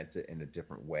and present it in a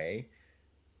different way.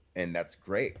 And that's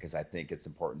great, because I think it's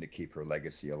important to keep her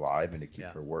legacy alive and to keep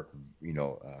her work,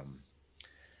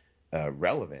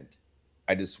 relevant.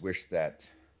 I just wish that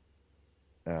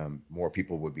more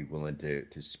people would be willing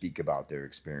to speak about their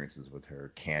experiences with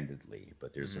her candidly,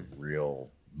 but there's a real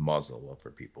muzzle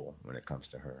over people when it comes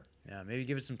to her. Yeah, maybe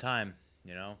give it some time.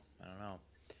 I don't know.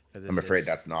 I'm afraid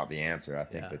that's not the answer. I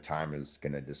think the time is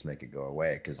going to just make it go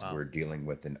away, because we're dealing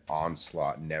with an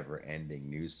onslaught, never-ending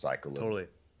news cycle of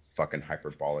fucking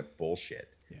hyperbolic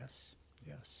bullshit. Yes.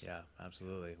 Yeah,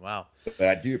 absolutely. Wow. But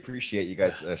I do appreciate you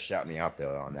guys shouting me out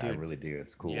though on that. Dude, I really do.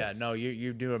 It's cool. Yeah, no,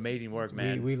 you do amazing work,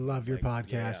 man. We love your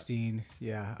podcasting.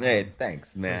 Yeah. Hey,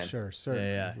 thanks, man. For sure,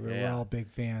 certainly. We're all big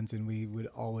fans, and we would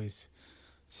always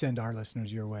send our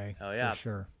listeners your way. Oh yeah, for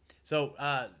sure. So,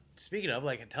 speaking of,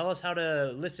 tell us how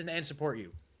to listen and support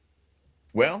you.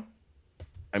 Well,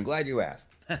 I'm glad you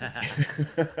asked.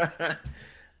 I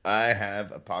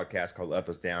have a podcast called Up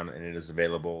Is Down, and it is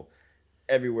available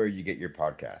everywhere you get your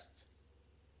podcasts.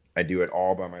 I do it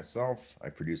all by myself. I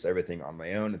produce everything on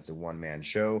my own. It's a one-man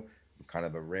show. I'm kind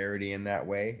of a rarity in that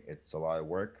way. It's a lot of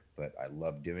work, but I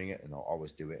love doing it, and I'll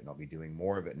always do it, and I'll be doing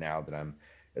more of it now that I'm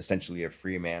essentially a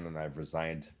free man and I've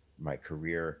resigned my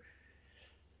career.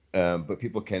 But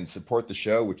people can support the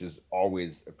show, which is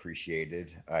always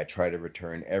appreciated. I try to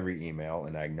return every email,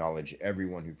 and I acknowledge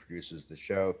everyone who produces the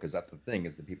show, because that's the thing,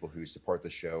 is the people who support the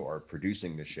show are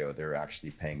producing the show. They're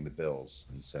actually paying the bills.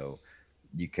 And so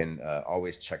you can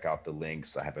always check out the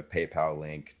links. I have a PayPal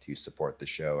link to support the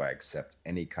show. I accept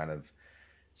any kind of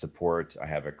support. I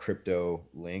have a crypto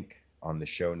link on the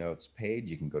show notes page.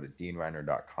 You can go to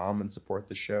deanreiner.com and support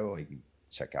the show. You can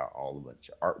check out all the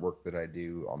artwork that I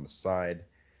do on the side.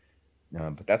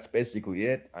 But that's basically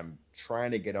it. I'm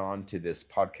trying to get on to this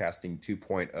podcasting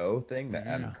 2.0 thing that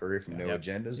Adam Curry from No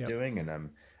Agenda is doing. And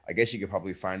I guess you could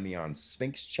probably find me on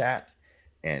Sphinx Chat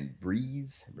and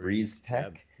Breeze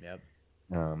Tech. Yep.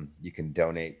 You can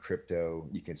donate crypto.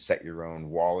 You can set your own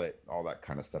wallet, all that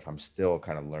kind of stuff. I'm still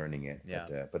kind of learning it.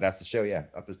 Yeah. But that's the show. Yeah.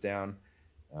 Up Is Down.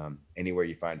 anywhere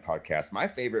you find podcasts. My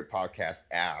favorite podcast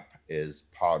app is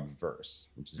Podverse,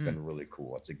 which has been really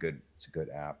cool. It's a good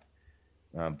app.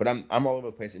 But I'm all over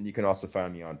the place, and you can also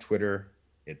find me on Twitter.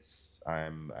 I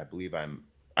believe I'm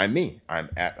me. I'm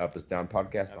at Up Is Down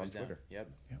Podcast on Twitter. Yep.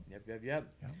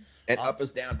 And Up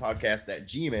Is Down Podcast at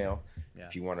Gmail. Yeah.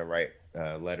 If you want to write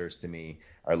letters to me,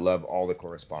 I love all the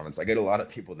correspondence. I get a lot of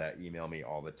people that email me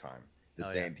all the time. The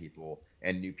same people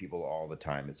and new people all the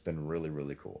time. It's been really,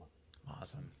 really cool.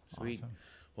 Awesome. Sweet. Awesome.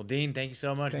 Well, Dean, thank you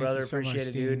so much, brother. Appreciate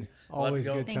it, dude. Always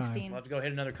good Thanks, time. Dean. We'll have to go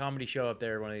hit another comedy show up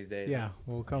there one of these days. Yeah,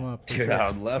 we'll come up. Dude, sure. I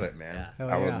would love it, man. Yeah.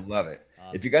 I would love it.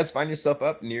 Awesome. If you guys find yourself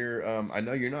up near, I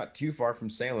know you're not too far from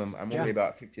Salem. I'm only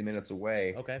about 15 minutes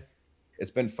away. Okay.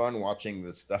 It's been fun watching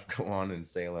the stuff go on in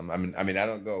Salem. I mean, I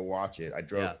don't go watch it. I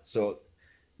drove. Yeah. So,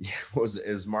 it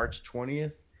was March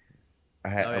 20th.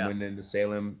 I went into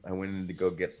Salem. I went in to go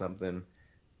get something,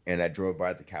 and I drove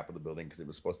by the Capitol building because it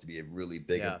was supposed to be a really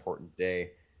big, important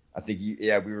day. I think we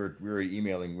were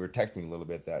emailing, we were texting a little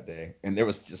bit that day, and there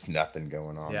was just nothing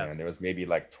going on, man. There was maybe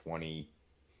like 20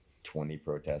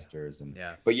 protesters,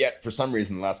 but yet for some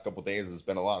reason the last couple of days there's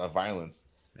been a lot of violence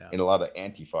and a lot of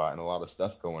Antifa and a lot of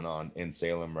stuff going on in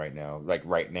Salem right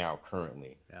now,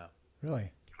 currently. Yeah. Really? I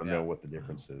don't know what the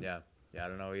difference is. Yeah, I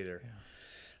don't know either. Yeah.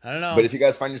 I don't know. But if you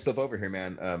guys find yourself over here,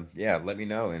 man, let me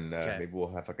know, and maybe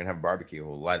we'll have a barbecue.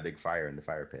 We'll light a big fire in the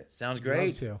fire pit. Sounds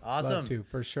great. Love to. Awesome. Love to,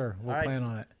 for sure. We'll plan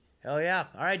on it. Hell yeah.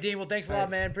 All right, Dean. Well, thanks a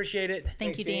lot, man. Appreciate it.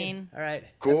 Thanks, you, Dean. All right.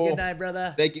 Cool. Have a good night,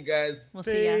 brother. Thank you, guys. We'll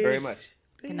see you very much.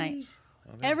 Good night.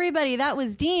 Everybody, that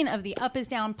was Dean of the Up Is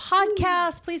Down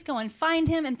podcast. Please go and find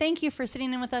him, and thank you for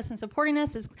sitting in with us and supporting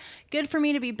us. It's good for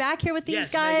me to be back here with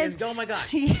these guys. Megan. Oh my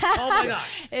gosh. Yeah. Oh my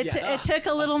gosh. It took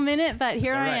a little minute, but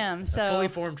here I am. So a fully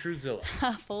formed Truthzilla.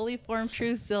 Fully formed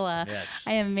Truthzilla. Yes.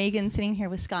 I am Megan, sitting here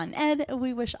with Scott and Ed.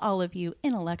 We wish all of you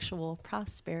intellectual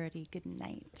prosperity. Good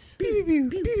night.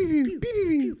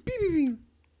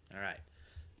 All right.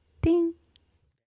 Ding.